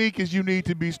technique is you need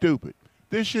to be stupid.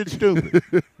 This shit's stupid.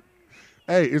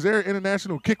 Hey, is there an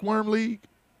international kickworm league?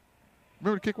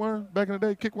 Remember the kickworm back in the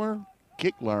day? Kickworm?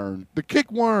 Kick learn. The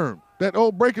kickworm. That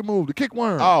old breaking move, the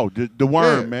kickworm. Oh, the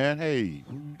worm, Yeah. man. Hey, you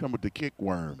talking about the kick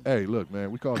worm? Hey, look,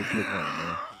 man, we call it kickworm,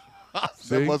 man. That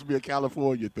See? must be a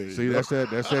California thing. See, that's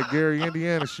that Gary,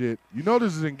 Indiana shit. You know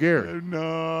this is in Gary.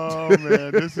 No,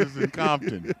 man. This is in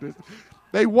Compton.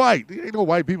 They white. There ain't no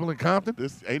white people in Compton.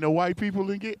 This ain't no white people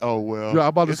in it. Oh well. Yeah, I'm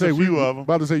about to it's say a few of them.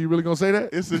 About to say you really gonna say that?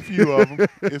 It's a few of them.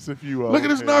 It's a few of them. Look at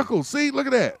his knuckles. See, look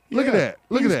at that. Look at that.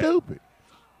 Look at He's that. Stupid.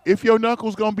 If your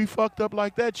knuckles gonna be fucked up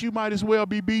like that, you might as well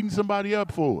be beating somebody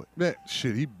up for it. Man,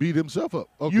 shit, he beat himself up.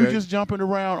 Okay. You just jumping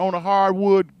around on a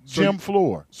hardwood So gym you-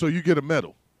 floor. so you get a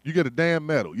medal. You get a damn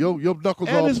medal. Your knuckles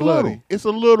And all it's bloody. little. It's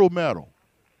a little metal.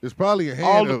 It's probably a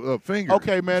All hand, the- a finger.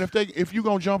 Okay, man. If you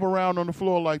gonna jump around on the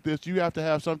floor like this, you have to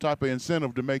have some type of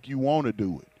incentive to make you want to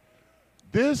do it.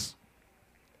 This,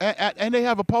 and they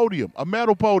have a podium, a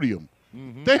metal podium.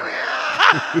 Mm-hmm. They,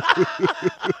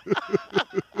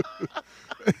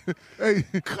 Hey,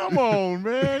 come on,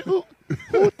 man.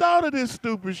 Who thought of this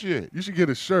stupid shit? you should get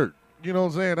a shirt. You know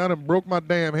what I'm saying? I done broke my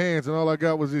damn hands, and all I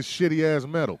got was this shitty ass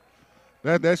metal.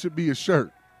 That should be a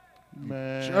shirt.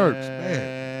 Man. Shirts,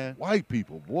 man. White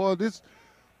people, boy. This.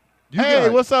 You Hey,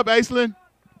 got what's up, Aislinn?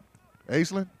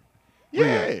 Aislinn? Where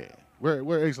you Yeah. at?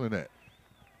 Where Aislinn at?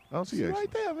 I don't see See Aislinn.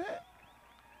 right there, man.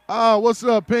 Oh, what's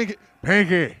up, Pinky?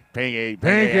 Pinky. Pinky.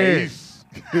 Pinky.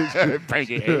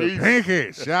 Pinky.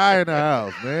 Pinky. Shy in the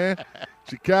house, man.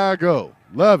 Chicago.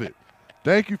 Love it.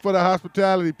 Thank you for the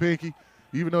hospitality, Pinky.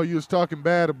 Even though you was talking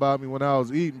bad about me when I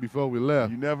was eating before we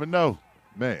left. You never know.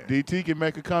 Man. DT can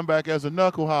make a comeback as a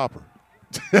knuckle hopper.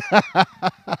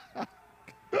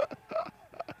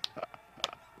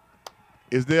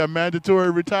 Is there a mandatory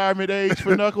retirement age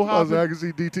for knuckle I hopping? can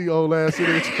see DT old ass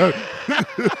sitting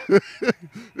there.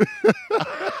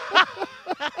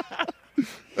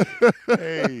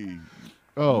 Hey,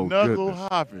 Oh, knuckle goodness.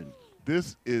 hopping.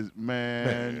 This is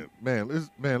Man,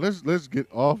 let's get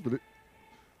off of it.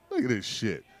 Look at this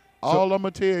shit. all I'm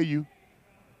gonna tell you.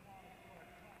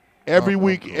 Every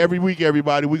week,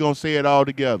 everybody, we gonna say it all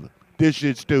together. This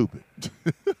shit's stupid.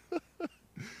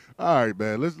 All right,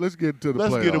 man. Let's get into the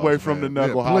Let's playoffs, get away from man. the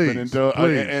knuckle Yeah, hopping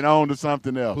please, and on to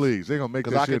something else. Please, they're gonna make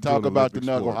 'Cause that I can shit talk to an about the Olympic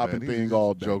knuckle sport, hopping man. thing These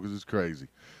all day. Jokers is crazy.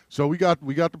 So we got the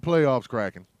playoffs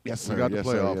cracking. Yes, We sir. got the Yes,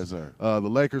 playoffs. sir. Yes, sir. The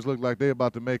Lakers look like they're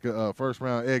about to make a first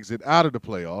round exit out of the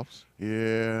playoffs.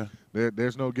 Yeah.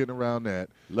 There's no getting around that.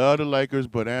 Love the Lakers,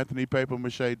 but Anthony Paper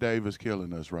Mache Davis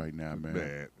killing us right now,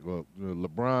 man. Well,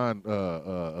 LeBron,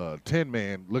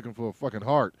 10-man looking for a fucking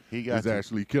heart He got is to.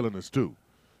 actually killing us too.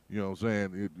 You know what I'm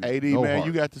saying? AD, No man, heart.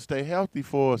 you got to stay healthy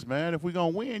for us, man. If we're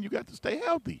going to win, you got to stay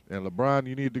healthy. And LeBron,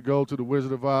 you need to go to the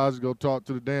Wizard of Oz, go talk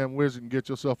to the damn wizard and get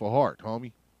yourself a heart,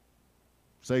 homie.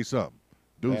 Say something.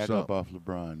 Do Bag something. up off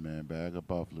LeBron, man. Bag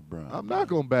up off LeBron. I'm not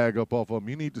going to bag up off of him.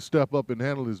 You need to step up and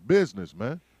handle his business,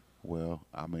 man. Well,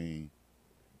 I mean,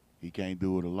 he can't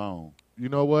do it alone. You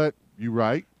know what? You're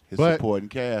right. His But supporting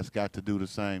cast got to do the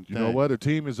same you thing. know what? A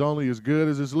team is only as good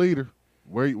as its leader.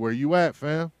 Where you at,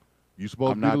 fam? You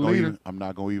supposed to be the leader. I'm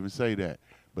not gonna even say that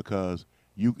because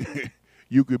you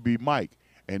you could be Mike,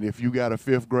 and if you got a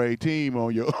 5th grade team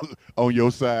on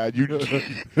your side, you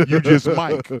just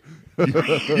Mike.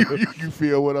 You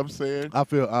feel what I'm saying? I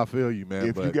feel you, man.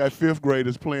 If but you got 5th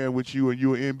graders playing with you and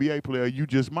you're an NBA player, you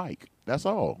just Mike. That's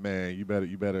all. man, you better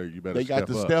They got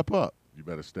to step up. You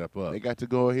better step up. They got to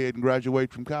go ahead and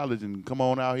graduate from college and come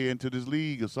on out here into this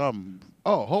league or something.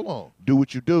 Oh, hold on. Do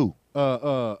what you do.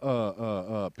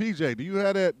 PJ, do you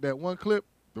have that one clip,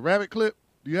 the rabbit clip?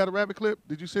 Do you have the rabbit clip?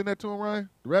 Did you send that to him, Ryan?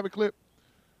 The rabbit clip?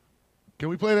 Can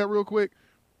we play that real quick?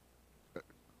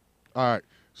 All right.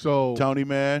 So Tony,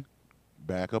 man,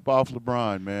 back up off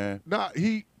LeBron, man.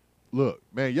 Look,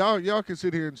 man, y'all can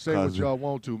sit here and say what Cousin. y'all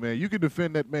want to, man. You can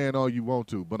defend that man all you want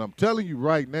to, but I'm telling you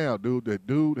right now, dude, that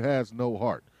dude has no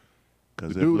heart.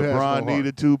 Because The if dude has no LeBron heart.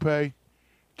 needed toupee,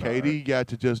 All KD got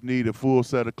to just need a full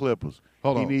set of clippers.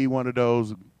 Hold he on. need one of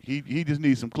those. He just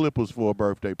needs some clippers for a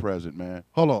birthday present, man.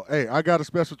 Hold on. Hey, I got a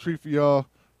special treat for y'all.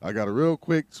 I got a real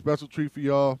quick special treat for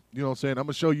y'all. You know what I'm saying? I'm going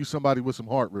to show you somebody with some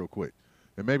heart real quick.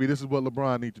 And maybe this is what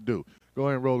LeBron needs to do. Go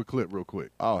ahead and roll the clip real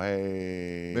quick. Oh,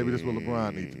 hey. Maybe this is what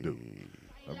LeBron needs to do.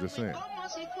 I'm just saying.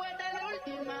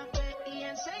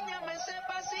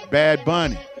 Bad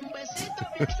Bunny.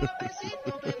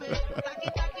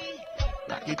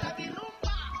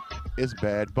 It's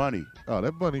Bad Bunny. Oh,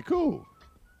 that bunny cool.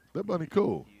 That bunny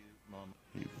cool.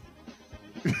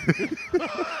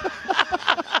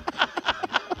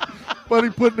 Bunny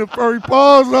putting the furry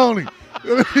paws on him.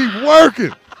 He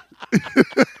working.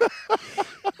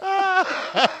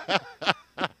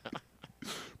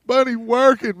 Bunny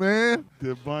working, man.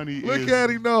 The bunny Look at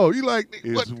him, though. He like,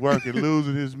 what? is working,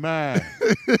 losing his mind.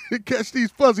 Catch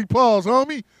these fuzzy paws,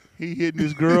 homie. He hitting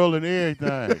his girl and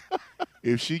everything.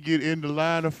 If she get in the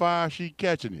line of fire, she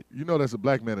catching it. You know that's a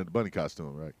black man in a bunny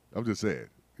costume, right? I'm just saying.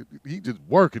 He just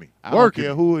working him. I don't Working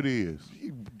care him. who it is.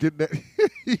 He getting that.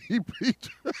 he-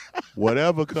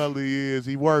 Whatever color he is,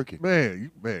 he working.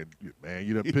 man,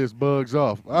 you done pissed bugs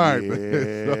off. All right,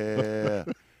 man.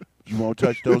 Yeah. You won't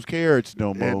touch those carrots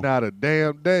no more. And not a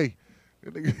damn day.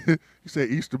 He said,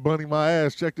 Easter bunny my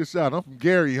ass. Check this out. I'm from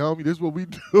Gary, homie. This is what we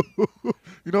do.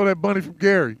 You know that bunny from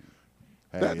Gary.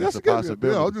 Hey, That's it's a good.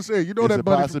 possibility. Yeah, I was just saying, you know It's that a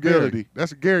bunny possibility. from Gary.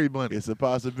 That's a Gary bunny. It's a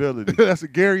possibility. That's a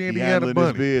Gary, He Indiana handling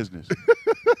bunny. his business.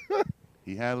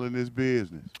 He handling his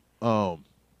business. The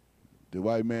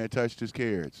white man touched his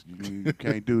carrots. You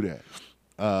can't do that.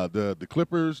 The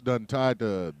Clippers done tied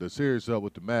the series up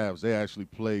with the Mavs. They actually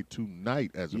played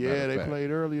tonight, as a matter Yeah, of they fact.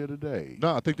 played earlier today.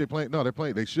 No, I think they playing. No, they're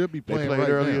playing. They should be They playing played right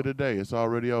earlier now. today. It's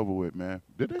already over with, man.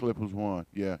 Did they? Clippers won.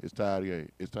 Yeah, it's tied.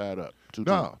 It's tied up. 2-2.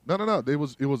 No.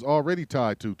 It was already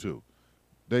tied 2-2.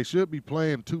 They should be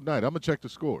playing tonight. I'm gonna check the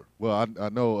score. Well, I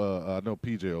know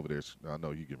PJ over there. I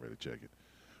know you getting ready to check it.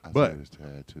 But- said it's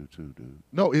tied 2-2, dude.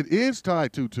 No, it is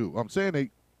tied 2-2. I'm saying they.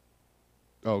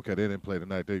 Oh, okay, they didn't play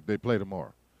tonight. They play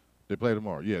tomorrow. They play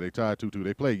tomorrow. Yeah, they tied 2-2.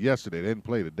 They played yesterday. They didn't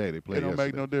play today. They It played don't yesterday.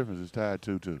 make no difference. It's tied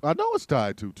 2-2. I know it's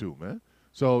tied 2-2, man.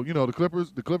 So, you know, the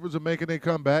Clippers are making their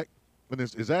comeback. And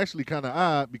it's actually kind of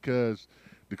odd because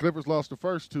the Clippers lost the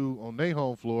first two on their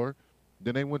home floor.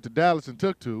 Then they went to Dallas and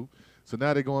took two. So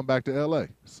now they're going back to L.A.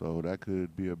 So that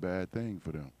could be a bad thing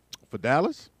for them. For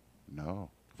Dallas? No,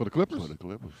 For the Clippers? for the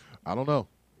Clippers. I don't know.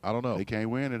 They can't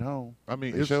win at home. I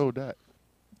mean, They showed that.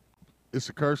 it's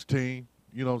a cursed team.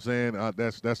 You know what I'm saying?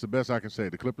 That's the best I can say.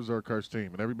 The Clippers are a cursed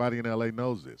team, and everybody in L.A.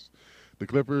 knows this. The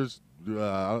Clippers,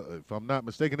 if I'm not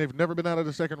mistaken, they've never been out of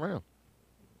the second round.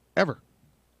 Ever.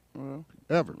 Well,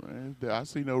 Ever. man, I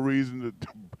see no reason to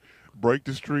break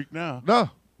the streak now.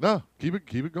 No. Keep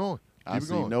it going. I Keep it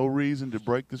see going. no reason to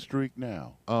break the streak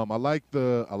now. I like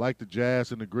the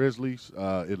Jazz and the Grizzlies.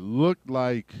 It looked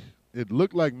like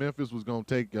Memphis was going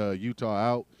to take Utah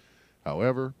out.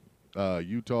 However,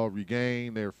 Utah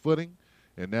regained their footing,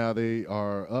 and now they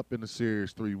are up in the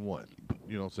series 3-1.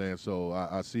 You know what I'm saying? So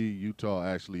I see Utah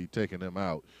actually taking them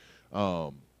out.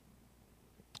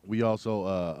 We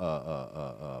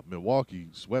also Milwaukee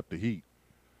swept the Heat.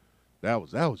 That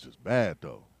was just bad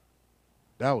though.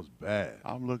 That was bad.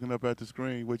 I'm looking up at the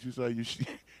screen. What you say?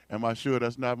 Am I sure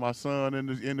that's not my son in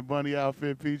the bunny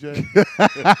outfit, PJ?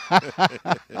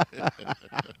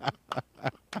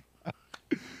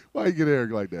 Why you get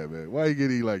Eric like that, man? Why you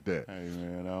get E like that? Hey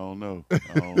man, I don't know.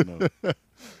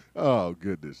 Oh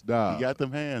goodness, nah. He got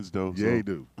them hands though. Yeah, so he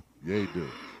do. Yeah, he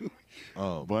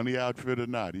do. bunny outfit or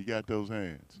not, he got those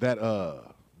hands.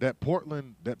 That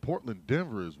Portland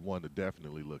Denver is one to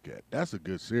definitely look at. That's a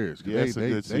good series. 'Cause Yeah, it's a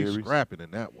good they series. scrapping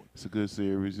in that one. It's a good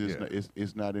series.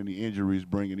 It's not any injuries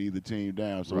bringing either team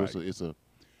down. So Right. it's a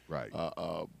Right.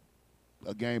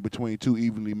 a game between two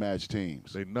evenly matched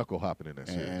teams, They knuckle hopping in that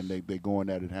series. and they going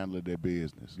at it handling their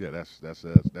business. yeah, that's a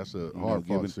You know, hard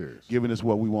fought series. giving us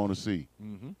what we want to see.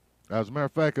 Mm-hmm. As a matter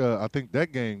of fact, I think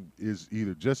that game is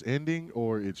either just ending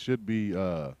or it should be.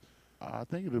 I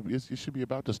think it should be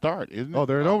about to start, isn't it? Oh,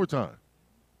 they're in overtime.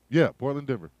 Yeah, Portland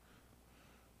Denver.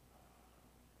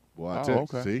 Well, I Oh, tell you,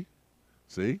 okay.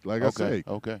 see, like I say,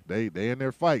 Okay. they in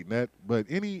there fighting that. But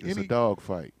It's a dog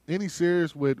fight. any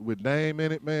series with Dame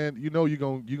in it, man, you know you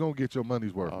gonna get your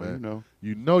money's worth, Oh, man. you know.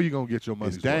 You know you're gonna get your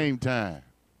money's It's Dame time.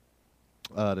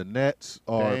 worth. The Nets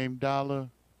are Dame Dollar.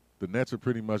 the Nets are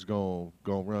pretty much gonna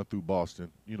run through Boston.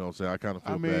 You know what I'm saying? I kind of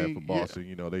feel I bad mean, for yeah. Boston.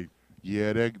 You know, they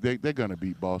Yeah, they're gonna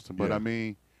beat Boston, but Yeah. I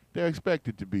mean, they're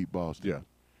expected to beat Boston. yeah.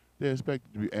 They're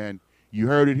expected to be, and you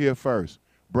heard it here first.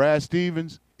 Brad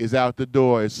Stevens is out the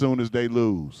door as soon as they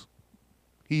lose.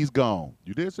 He's gone.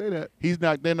 You did say that.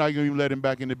 They're not gonna even let him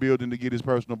back in the building to get his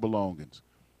personal belongings.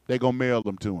 They're gonna mail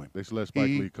them to him. They select Spike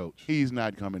Lee coach. He's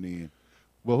not coming in.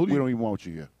 Well, who do We you don't even want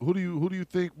you here. who do you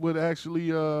think would actually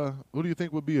who do you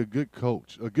think would be a good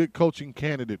coach, a good coaching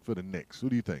candidate for the Knicks? Who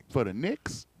do you think? For the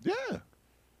Knicks, Yeah.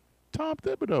 Tom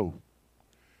Thibodeau.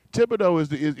 Thibodeau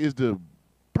is the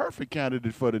perfect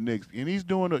candidate for the Knicks, and he's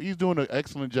doing an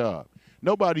excellent job.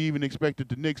 Nobody even expected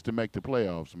the Knicks to make the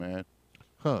playoffs, man.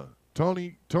 Huh.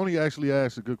 Tony actually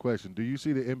asked a good question. Do you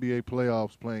see the NBA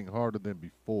playoffs playing harder than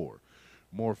before?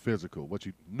 More physical?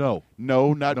 No.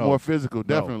 No, not No. more physical. No.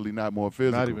 Definitely not more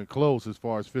physical. Not even close as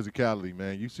far as physicality,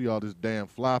 man. You see all this damn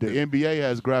flopping. The NBA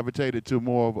has gravitated to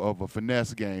more of a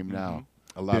finesse game now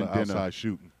A lot of than a- outside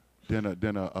shooting. than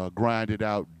a grinded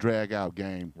out, drag out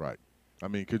game. Right. I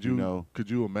mean, could You you know. could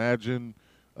you imagine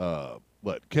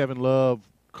Kevin Love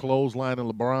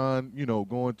clotheslining LeBron,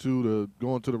 going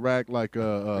to the rack like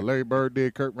Larry Bird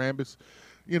did Kurt Rambis?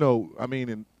 I mean,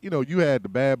 and you had the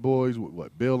bad boys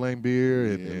with Bill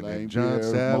Laimbeer and John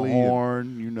Sally.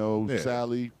 Mahorn, Yeah.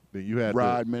 Sally, Then you had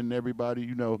Rodman, everybody.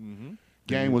 the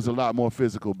Game was a lot more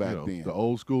physical back then. the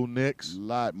old school Knicks. A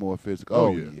lot more physical.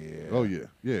 Oh, yeah. yeah. Oh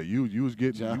yeah. You was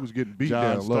getting beat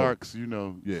John down low. Starks,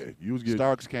 Yeah, you was getting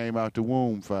Starks came out the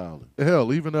womb fouling.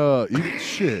 hell, even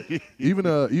shit. Even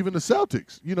the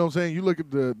Celtics. You know what I'm saying? You look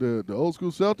at the old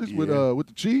school Celtics Yeah. with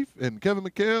the Chief and Kevin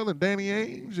McHale and Danny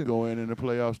Ainge and Go in the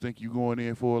playoffs, think you going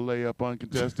in for a layup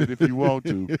uncontested if you want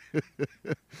to.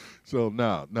 so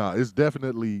no, it's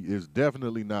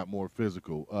definitely not more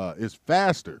physical. It's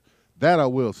faster. That I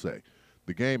will say.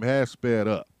 The game has sped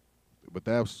up. But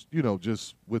that's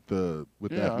just with the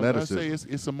athleticism. I say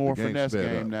it's a more the game finesse sped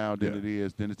game up. now than Yeah. it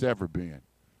is than it's ever been.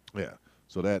 Yeah.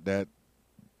 So that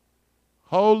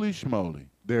Holy schmoly.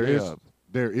 there They is up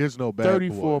there is no bad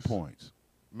 34 boys. points.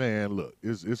 Man, look,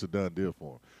 it's a done deal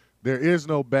for them. There is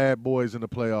no bad boys in the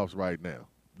playoffs right now.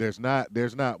 There's not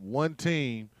one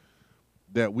team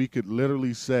that we could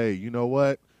literally say, you know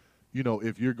what,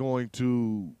 if you're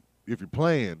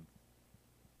playing,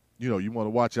 you want to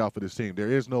watch out for this team.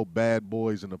 There is no bad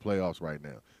boys in the playoffs right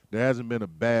now. There hasn't been a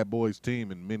bad boys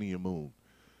team in many a moon.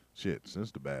 Shit,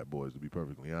 since the bad boys, to be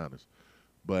perfectly honest.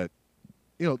 But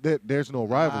there's no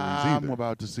rivalries I'm either.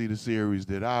 about to see the series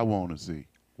that I want to see.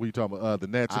 What are you talking about? The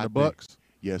Nets and I the think- Bucks.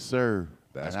 Yes, sir.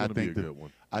 That's And going to be a good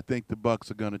one. I think the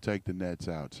Bucks are going to take the Nets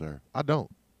out, sir. I don't.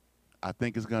 I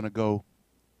think it's going to go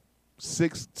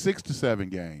six to 7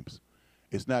 games.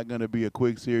 It's not going to be a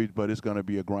quick series, but it's going to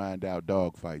be a grind out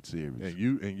dogfight series. And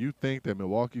you think that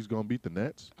Milwaukee's going to beat the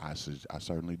Nets? I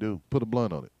certainly do. Put a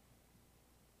blunt on it.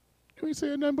 You ain't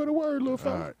saying nothing but a word, little All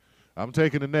fella. right. I'm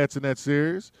taking the Nets in that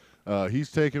series.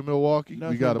 He's taking Milwaukee.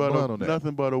 We got a blunt on that.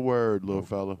 Nothing but a word, little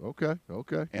fella. Okay. And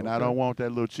okay. I don't want that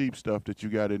little cheap stuff that you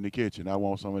got in the kitchen. I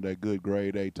want some of that good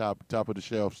grade A, top of the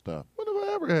shelf stuff. When have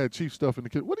I ever had cheap stuff in the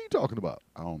kitchen? What are you talking about?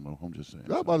 I don't know. I'm just saying.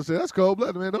 I was about to say, that's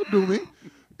cold-blooded, man. Don't do me.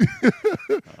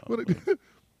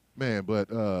 Man, but,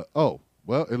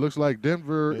 Well, it looks like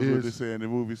Denver That's what they is. say in the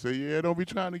movie. Say, yeah, don't be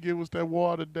trying to give us that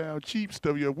watered down cheap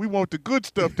stuff. Yeah, we want the good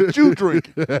stuff that you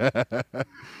drink.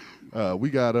 We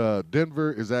got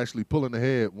Denver is actually pulling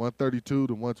ahead 132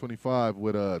 to 125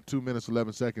 with 2 minutes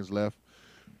 11 seconds left.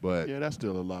 But Yeah, that's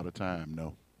still a lot of time,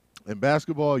 though. in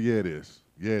basketball, yeah, it is.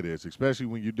 Yeah, it is, especially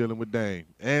when you're dealing with Dame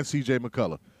and C.J.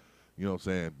 McCullough. You know what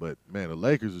I'm saying? But, man, the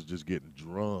Lakers is just getting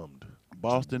drummed.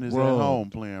 Boston is Drummed. at home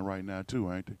playing right now,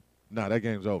 too, ain't they? Nah, that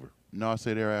game's over. No, I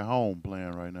say they're at home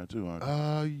playing right now, too, aren't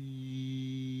they?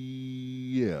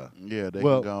 Yeah. Yeah, they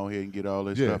well, can go ahead and get all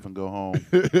their yeah. stuff and go home.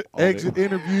 Exit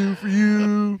interview for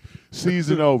you.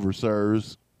 Season over,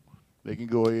 sirs. They can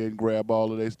go ahead and grab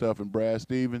all of their stuff. And Brad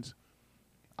Stevens,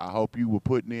 I hope you were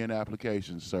putting in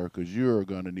applications, sir, because you're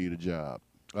going to need a job.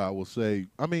 I will say,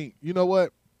 I mean, you know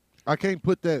what? I can't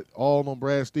put that all on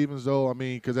Brad Stevens, though. I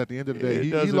mean, because at the end of the day, It he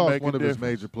doesn't lost make a one of his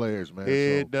difference. major players, man.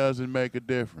 It doesn't make a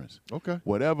difference. Okay.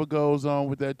 Whatever goes on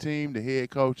with that team, the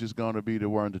head coach is going to be the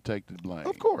one to take the blame.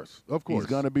 Of course. He's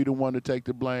going to be the one to take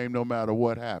the blame no matter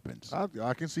what happens.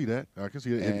 I can see that. I can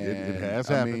see that. It And, has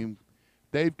happened. I mean,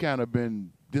 they've kind of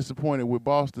been disappointed with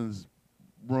Boston's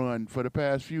run for the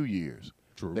past few years.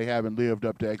 True. They haven't lived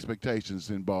up to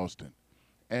expectations in Boston.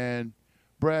 And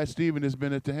Brad Stevens has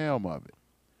been at the helm of it.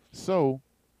 So,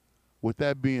 with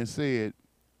that being said,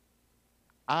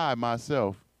 I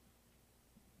myself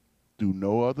do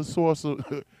no other source of,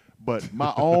 but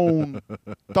my own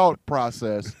thought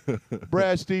process,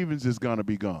 Brad Stevens is going to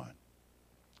be gone.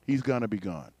 He's going to be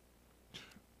gone.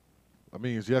 I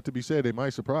mean, it's yet to be said. They might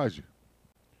surprise you.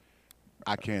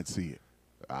 I can't see it.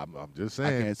 I'm just I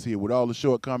saying. can't see it. With all the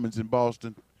shortcomings in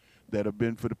Boston that have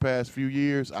been for the past few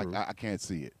years, True. I can't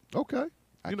see it. Okay.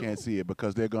 I can't see it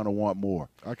because they're going to want more.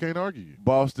 I can't argue you.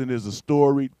 Boston is a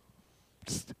storied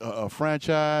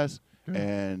franchise, Yeah.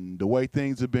 and the way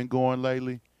things have been going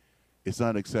lately, it's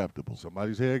unacceptable.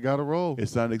 Somebody's head got to roll.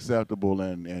 It's unacceptable,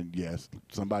 and yes,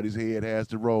 somebody's head has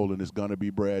to roll, and it's going to be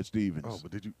Brad Stevens. Oh,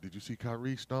 but did you see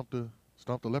Kyrie stomp the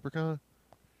leprechaun?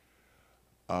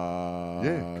 Uh,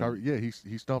 Yeah, Kyrie. Yeah,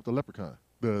 he stomped the leprechaun.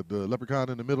 The leprechaun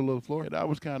in the middle of the floor. yeah, that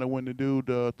was kind of when the dude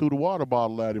threw the water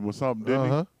bottle at him or something, didn't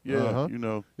Uh-huh, he? Yeah, uh-huh. you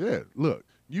know. Yeah, look,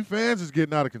 you fans is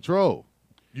getting out of control.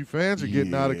 You fans are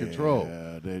getting out of control.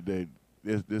 Yeah,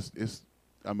 it's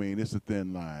I mean, it's a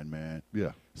thin line, man.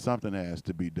 Yeah, Something has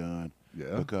to be done.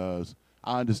 yeah, Because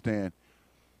I understand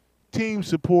team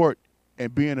support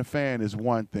and being a fan is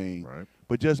one thing, right,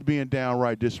 but just being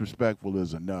downright disrespectful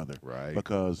is another. right.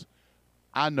 Because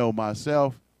I know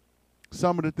myself,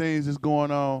 some of the things that's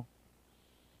going on,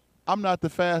 I'm not the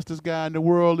fastest guy in the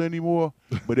world anymore,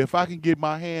 but if I can get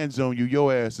my hands on you,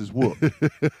 your ass is whooped.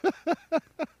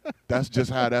 That's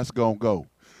just how that's going to go.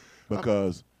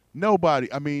 Because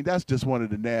nobody, I mean, that's just one of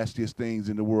the nastiest things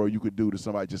in the world you could do to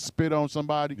somebody. Just spit on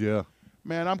somebody. Yeah,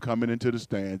 Man, I'm coming into the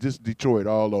stands. It's Detroit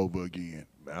all over again.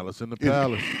 Malice in the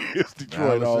Palace. It's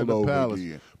Detroit Malice in the all over Palace.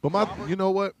 again. But you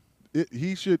know what?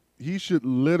 He should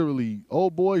literally.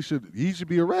 Old boy should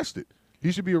be arrested.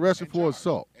 He should be arrested for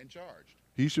assault. And charged.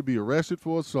 He should be arrested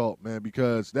for assault, man,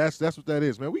 because that's what that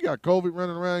is, man. We got COVID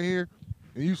running around here,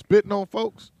 and you spitting on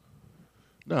folks.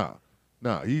 Nah.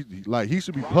 He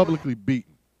should be publicly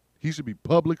beaten. He should be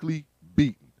publicly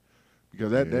beaten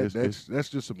because that's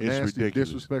just some it's nasty, ridiculous.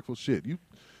 disrespectful shit. I'm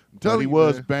But telling he you,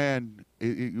 was man. banned.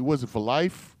 It was it for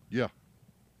life, Yeah,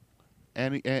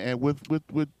 and with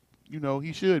you know,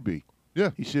 he should be.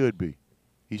 yeah. He should be.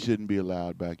 He shouldn't be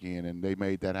allowed back in, and they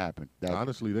made that happen.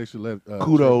 Honestly, they should let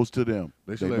Kudos to them.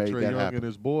 They should let made Trae that Young happen. and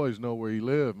his boys know where he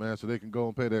live, man, so they can go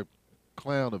and pay that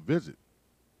clown a visit.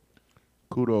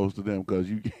 Kudos to them because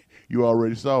you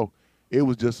already saw it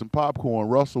was just some popcorn.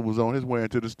 Russell was on his way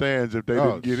into the stands if they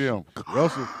didn't get him.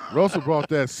 Russell brought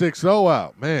that 6-0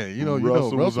 out, man.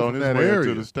 Russell was Russell on from his that way area.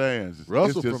 into the stands.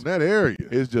 Russell It's just, from that area.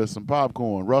 It's just some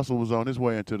popcorn. Russell was on his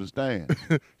way into the stands.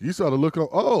 You saw the look on.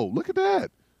 Oh, look at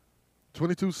that.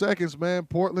 22 seconds, man.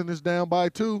 Portland is down by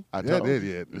 2. I told you,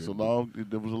 yeah.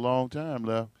 there was a long time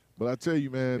left. But I tell you,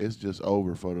 man. It's just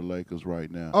over for the Lakers right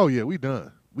now. Oh yeah, we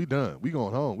done. We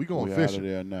going home. We going we out of fishing.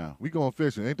 there now. We going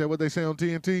fishing. Ain't that what they say on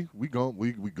TNT? We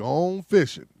going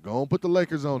fishing. Going put the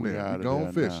Lakers on We there. out We of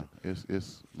going there fishing. now.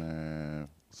 It's man.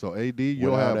 So AD,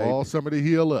 you'll Without have all AD. summer to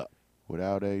heal up,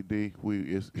 Without AD,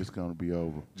 it's gonna be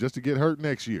over. just to get hurt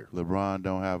next year. LeBron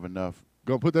don't have enough.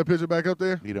 Gonna put that picture back up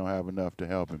there. He don't have enough to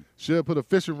help him. Should put a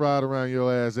fishing rod around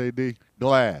your ass, AD.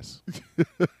 Glass.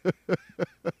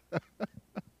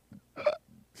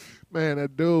 Man,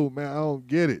 that dude, man, I don't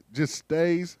get it. Just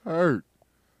stays hurt.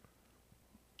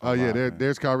 Oh yeah, Wow, man.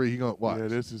 there's Kyrie. He gonna watch. Yeah,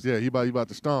 this is- he about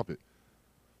to stomp it.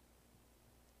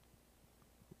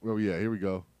 Oh yeah, here we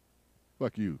go.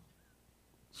 Fuck you.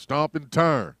 Stomp and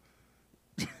turn.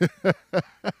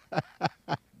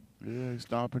 Yeah, he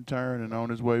stomped and turned, and on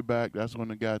his way back, that's when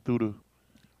the guy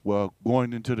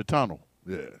going into the tunnel.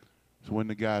 Yeah. It's when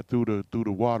the guy threw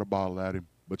the water bottle at him,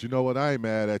 But you know what? I ain't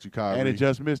mad at you, Kyrie. and it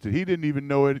just missed it. He didn't even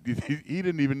know it. He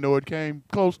didn't even know it came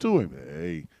close to him.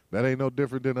 Hey, that ain't no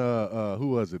different than who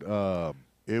was it?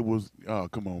 It was. Oh,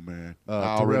 come on, man. I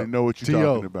Terrell- already know what you're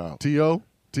talking about. T.O.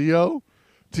 T.O.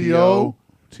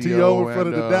 in front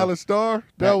of the and, Dallas Star.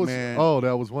 That was Pac-Man.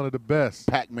 that was one of the best.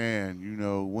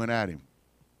 Pac-Man, went at him.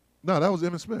 No, that was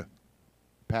Emmitt Smith.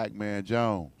 Pac-Man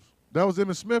Jones. That was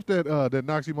Emmitt Smith that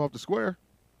knocks him off the square.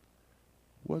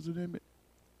 Was it him?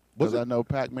 Was Because it? I know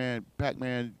Pac-Man. It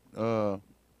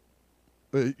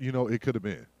could have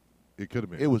been. It could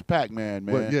have been. It was Pac-Man,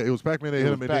 man. But yeah, it was Pac-Man that It hit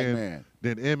was him, and Pac-Man.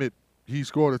 then Emmett, he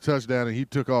scored a touchdown and he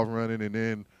took off running and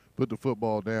then put the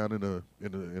football down in the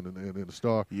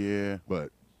Star. Yeah.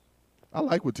 But I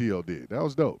like what T.O. did. That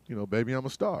was dope. Baby, I'm a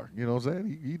star. You know what I'm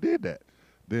saying? He did that.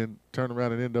 Then turned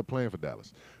around and ended up playing for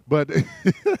Dallas. But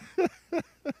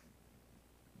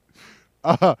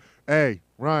hey,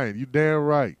 Ryan, you damn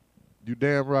right. You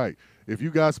damn right. If you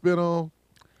got spit on,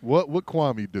 what would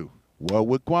Kwame do? What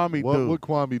would Kwame What do? would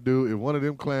Kwame do if one of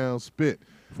them clowns spit?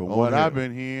 From on what him? I've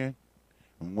been hearing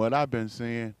and what I've been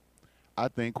seeing, I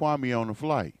think Kwame on the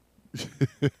flight.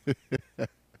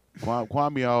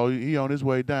 Kwame, he on his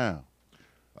way down.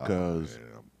 Because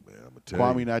I'm tell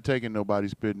Kwame you. not taking nobody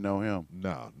spitting on him.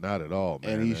 No, not at all,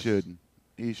 man. And he That's- shouldn't.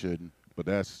 He shouldn't. But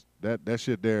that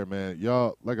shit there, man.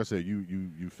 Y'all, like I said,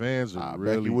 you fans are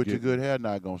really Becky with your getting- good hair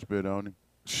not going to spit on him.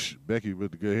 Shh, Becky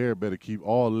with the good hair better keep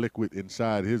all liquid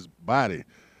inside his body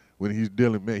when he's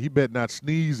dealing. Man, he better not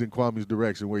sneeze in Kwame's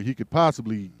direction where he could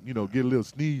possibly, get a little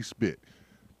sneeze spit.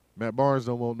 Matt Barnes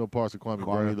don't want no parts of Kwame. Kwame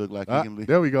Brown. look like he can live.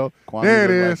 There we go. Kwame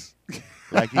there it look is.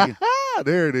 Like he can,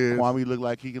 There it is. Kwame look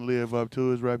like he can live up to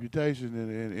his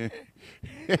reputation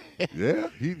Yeah,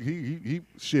 he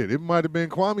shit. It might have been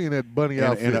Kwame in that bunny in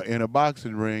outfit. a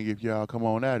boxing ring if y'all come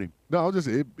on at him. No,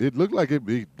 it looked like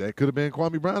that could have been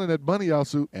Kwame Brown in that bunny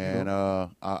outsuit. And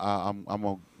I'm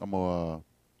gonna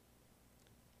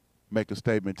make a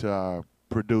statement to our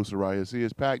producer right here. See,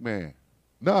 it's Pac-Man.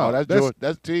 No, Oh, that's George.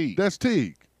 That's T. That's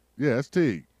Teague. Yeah, that's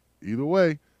Teague. Either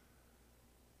way.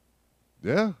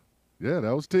 Yeah,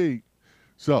 that was Teague.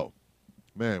 So,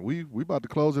 man, we about to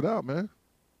close it out, man.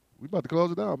 We pretty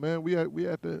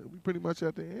much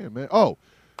at the end, man. Oh,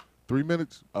 3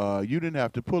 minutes. You didn't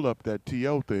have to pull up that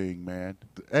TO thing, man.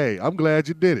 Hey, I'm glad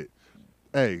you did it.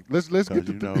 Hey, let's get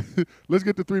to let's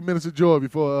get to 3 minutes of joy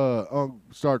before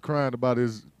start crying about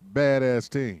his badass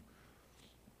team.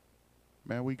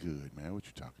 Man, we good, man. What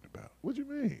you talking about? What you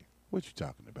mean? What you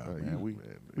talking about, Oh, man?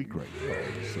 We great. Oh,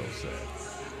 you're so sad.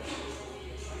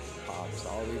 Pops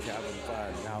always having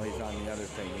fun. Now he's on the other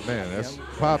thing. You Man, got that's him.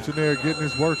 Pops in there getting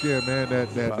his work in, man. That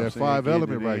Pops in five getting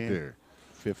element it right in. there.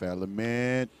 Fifth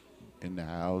Element in the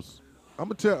house. I'm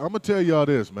gonna tell y'all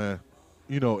this, man.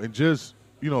 And just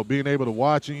being able to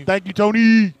watch him. Thank you,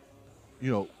 Tony.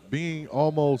 Being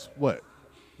almost what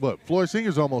Floyd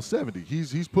Singer's almost 70.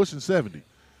 He's pushing 70,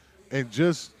 and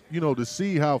just to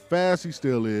see how fast he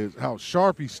still is, how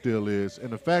sharp he still is,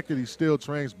 and the fact that he still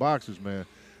trains boxers, man,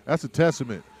 that's a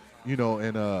testament.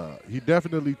 And he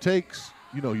definitely takes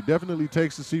the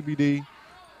CBD.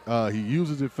 He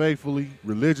uses it faithfully,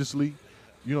 religiously.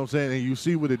 You know what I'm saying? And you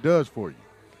see what it does for you.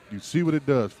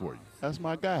 That's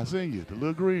my guy, Senior, the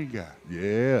little green guy.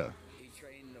 Yeah.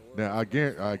 Now I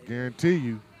guarantee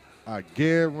you,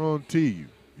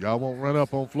 y'all won't run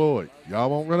up on Floyd. Y'all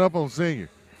won't run up on Singer.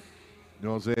 You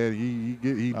know what I'm saying?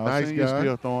 He nice Singer's guy.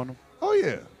 still throwing them. Oh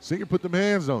yeah, Singer put them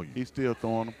hands on you. He's still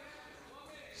throwing them.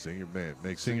 Singer, man,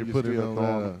 make Singer Singer put it still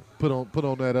on throwing put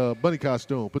on that bunny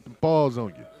costume. Put them paws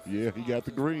on you. Yeah, he got the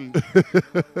green.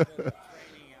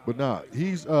 But nah,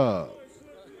 he's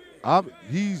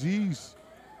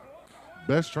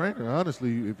best trainer,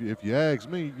 honestly. If you ask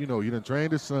me, he done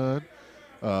trained his son.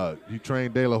 He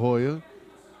trained De La Hoya.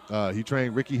 He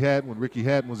trained Ricky Hatton when Ricky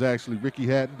Hatton was actually Ricky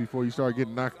Hatton before he started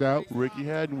getting knocked out. Ricky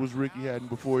Hatton was Ricky Hatton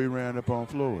before he ran up on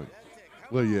Floyd.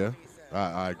 Well, yeah,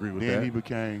 I agree with Then that. he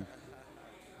became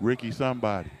Ricky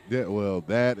somebody. Yeah, well,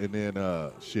 that and then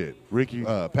Ricky.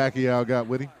 Pacquiao got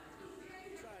with him.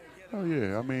 Oh,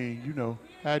 yeah. I mean,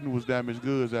 Hatton was damaged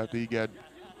goods after he got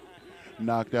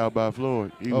knocked out by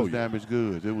Floyd. He was damaged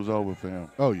goods. It was over for him.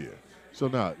 Oh yeah. So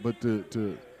but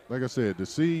to like I said, to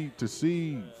see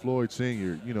Floyd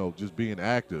Senior, just being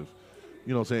active,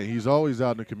 what I'm saying, he's always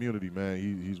out in the community, man.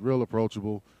 He's real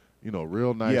approachable,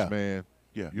 real nice Yeah. man.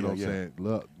 Yeah, You know what I'm yeah. saying?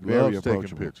 Very Loves taking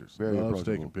approachable. pictures. Very Loves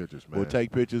approachable. taking pictures, man. We'll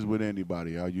take pictures with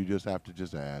anybody. You just have to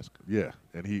just ask. Yeah,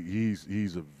 and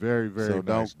he's a very, very So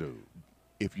nice dude.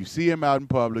 If you see him out in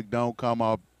public, don't come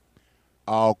up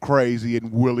all crazy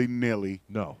and willy-nilly.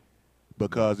 No.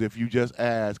 Because if you just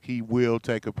ask, he will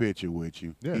take a picture with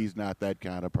you. Yeah. He's not that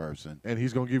kind of person. And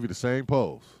he's going to give you the same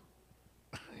pose.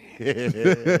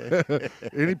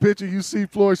 Any picture you see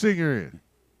Floyd Singer in.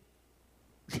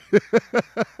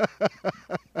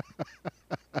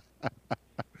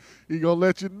 He going to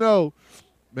let you know.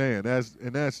 Man,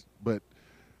 but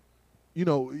you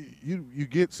know, you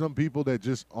get some people that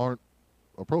just aren't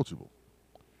approachable.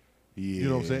 Yeah. You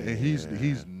know what I'm saying? And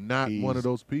he's not one of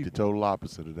those people. The total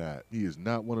opposite of that. He is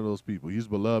not one of those people. He's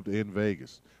beloved in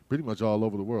Vegas, pretty much all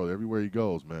over the world, everywhere he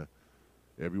goes, man.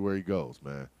 Everywhere he goes,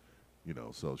 man. You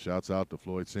know, so shouts out to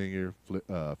Floyd Singer,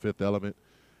 Fifth Element,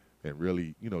 and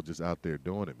really, you know, just out there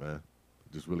doing it, man.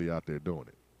 Just really out there doing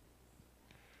it.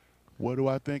 What do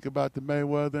I think about the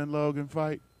Mayweather and Logan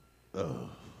fight?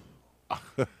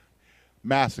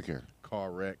 Massacre.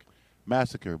 Car wreck.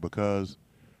 Massacre, because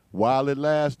while it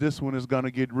lasts, this one is going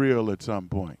to get real at some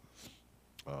point.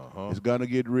 It's going to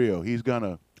get real. He's going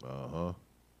to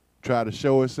try to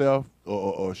show himself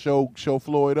or show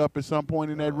Floyd up at some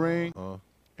point in that ring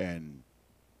and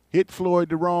hit Floyd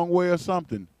the wrong way or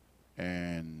something,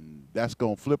 and that's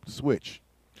going to flip the switch.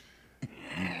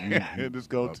 You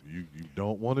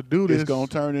don't want to do this. It's going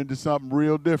to turn into something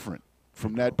real different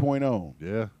from that point on.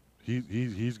 Yeah.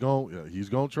 He's going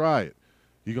to try it.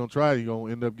 He's going to try it. He's going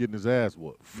to end up getting his ass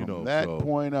whooped. From that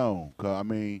point on. 'Cause, I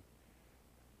mean,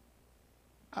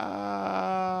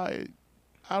 I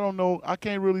don't know. I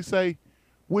can't really say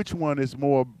which one is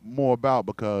more about,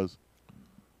 because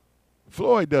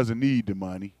Floyd doesn't need the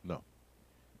money. No.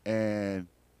 And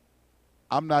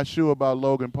I'm not sure about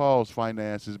Logan Paul's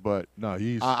finances, but no,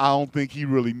 I don't think he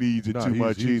really needs it too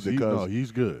much either. No,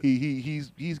 he's good.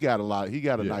 He's got a lot. He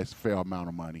got a nice fair amount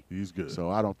of money. He's good.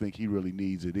 So I don't think he really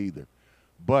needs it either.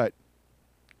 But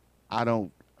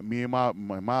in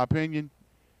my opinion,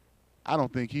 I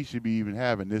don't think he should be even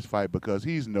having this fight, because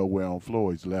he's nowhere on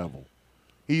Floyd's level.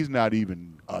 He's not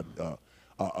even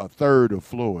a third of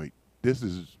Floyd. This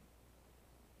is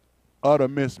utter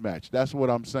mismatch. That's what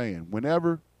I'm saying.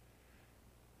 Whenever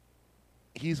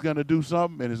he's going to do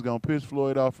something and it's going to piss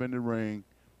Floyd off in the ring,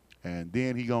 and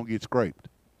then he going to get scraped.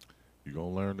 You're going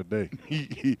to learn today.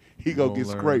 he going to get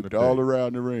scraped all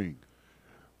around the ring.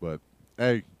 But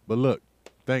look,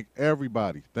 thank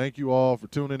everybody. Thank you all for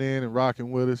tuning in and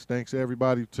rocking with us. Thanks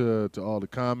everybody to all the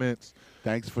comments.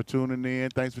 Thanks for tuning in.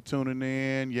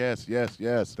 Yes.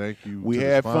 Thank you. We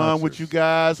had fun with you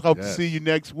guys. Hope to see you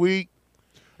next week.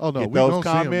 Oh, no, we're going to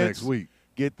see them next week.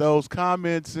 Get those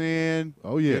comments in.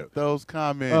 Oh, yeah. Get those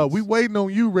comments. We waiting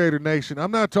on you, Raider Nation.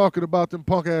 I'm not talking about them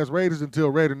punk-ass Raiders until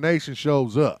Raider Nation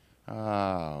shows up.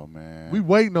 Oh, man. We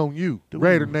waiting on you,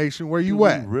 Raider Nation. Where you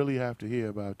at? We really have to hear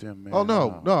about them, man. Oh,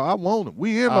 no, I want them.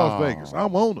 We in Las Vegas. I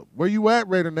want them. Where you at,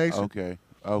 Raider Nation? Okay.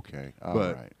 All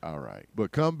right.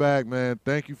 But come back, man.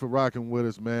 Thank you for rocking with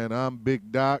us, man. I'm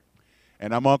Big Doc.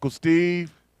 And I'm Uncle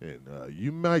Steve. And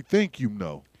you might think you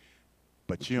know.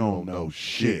 But you don't know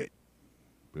shit.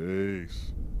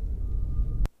 Peace.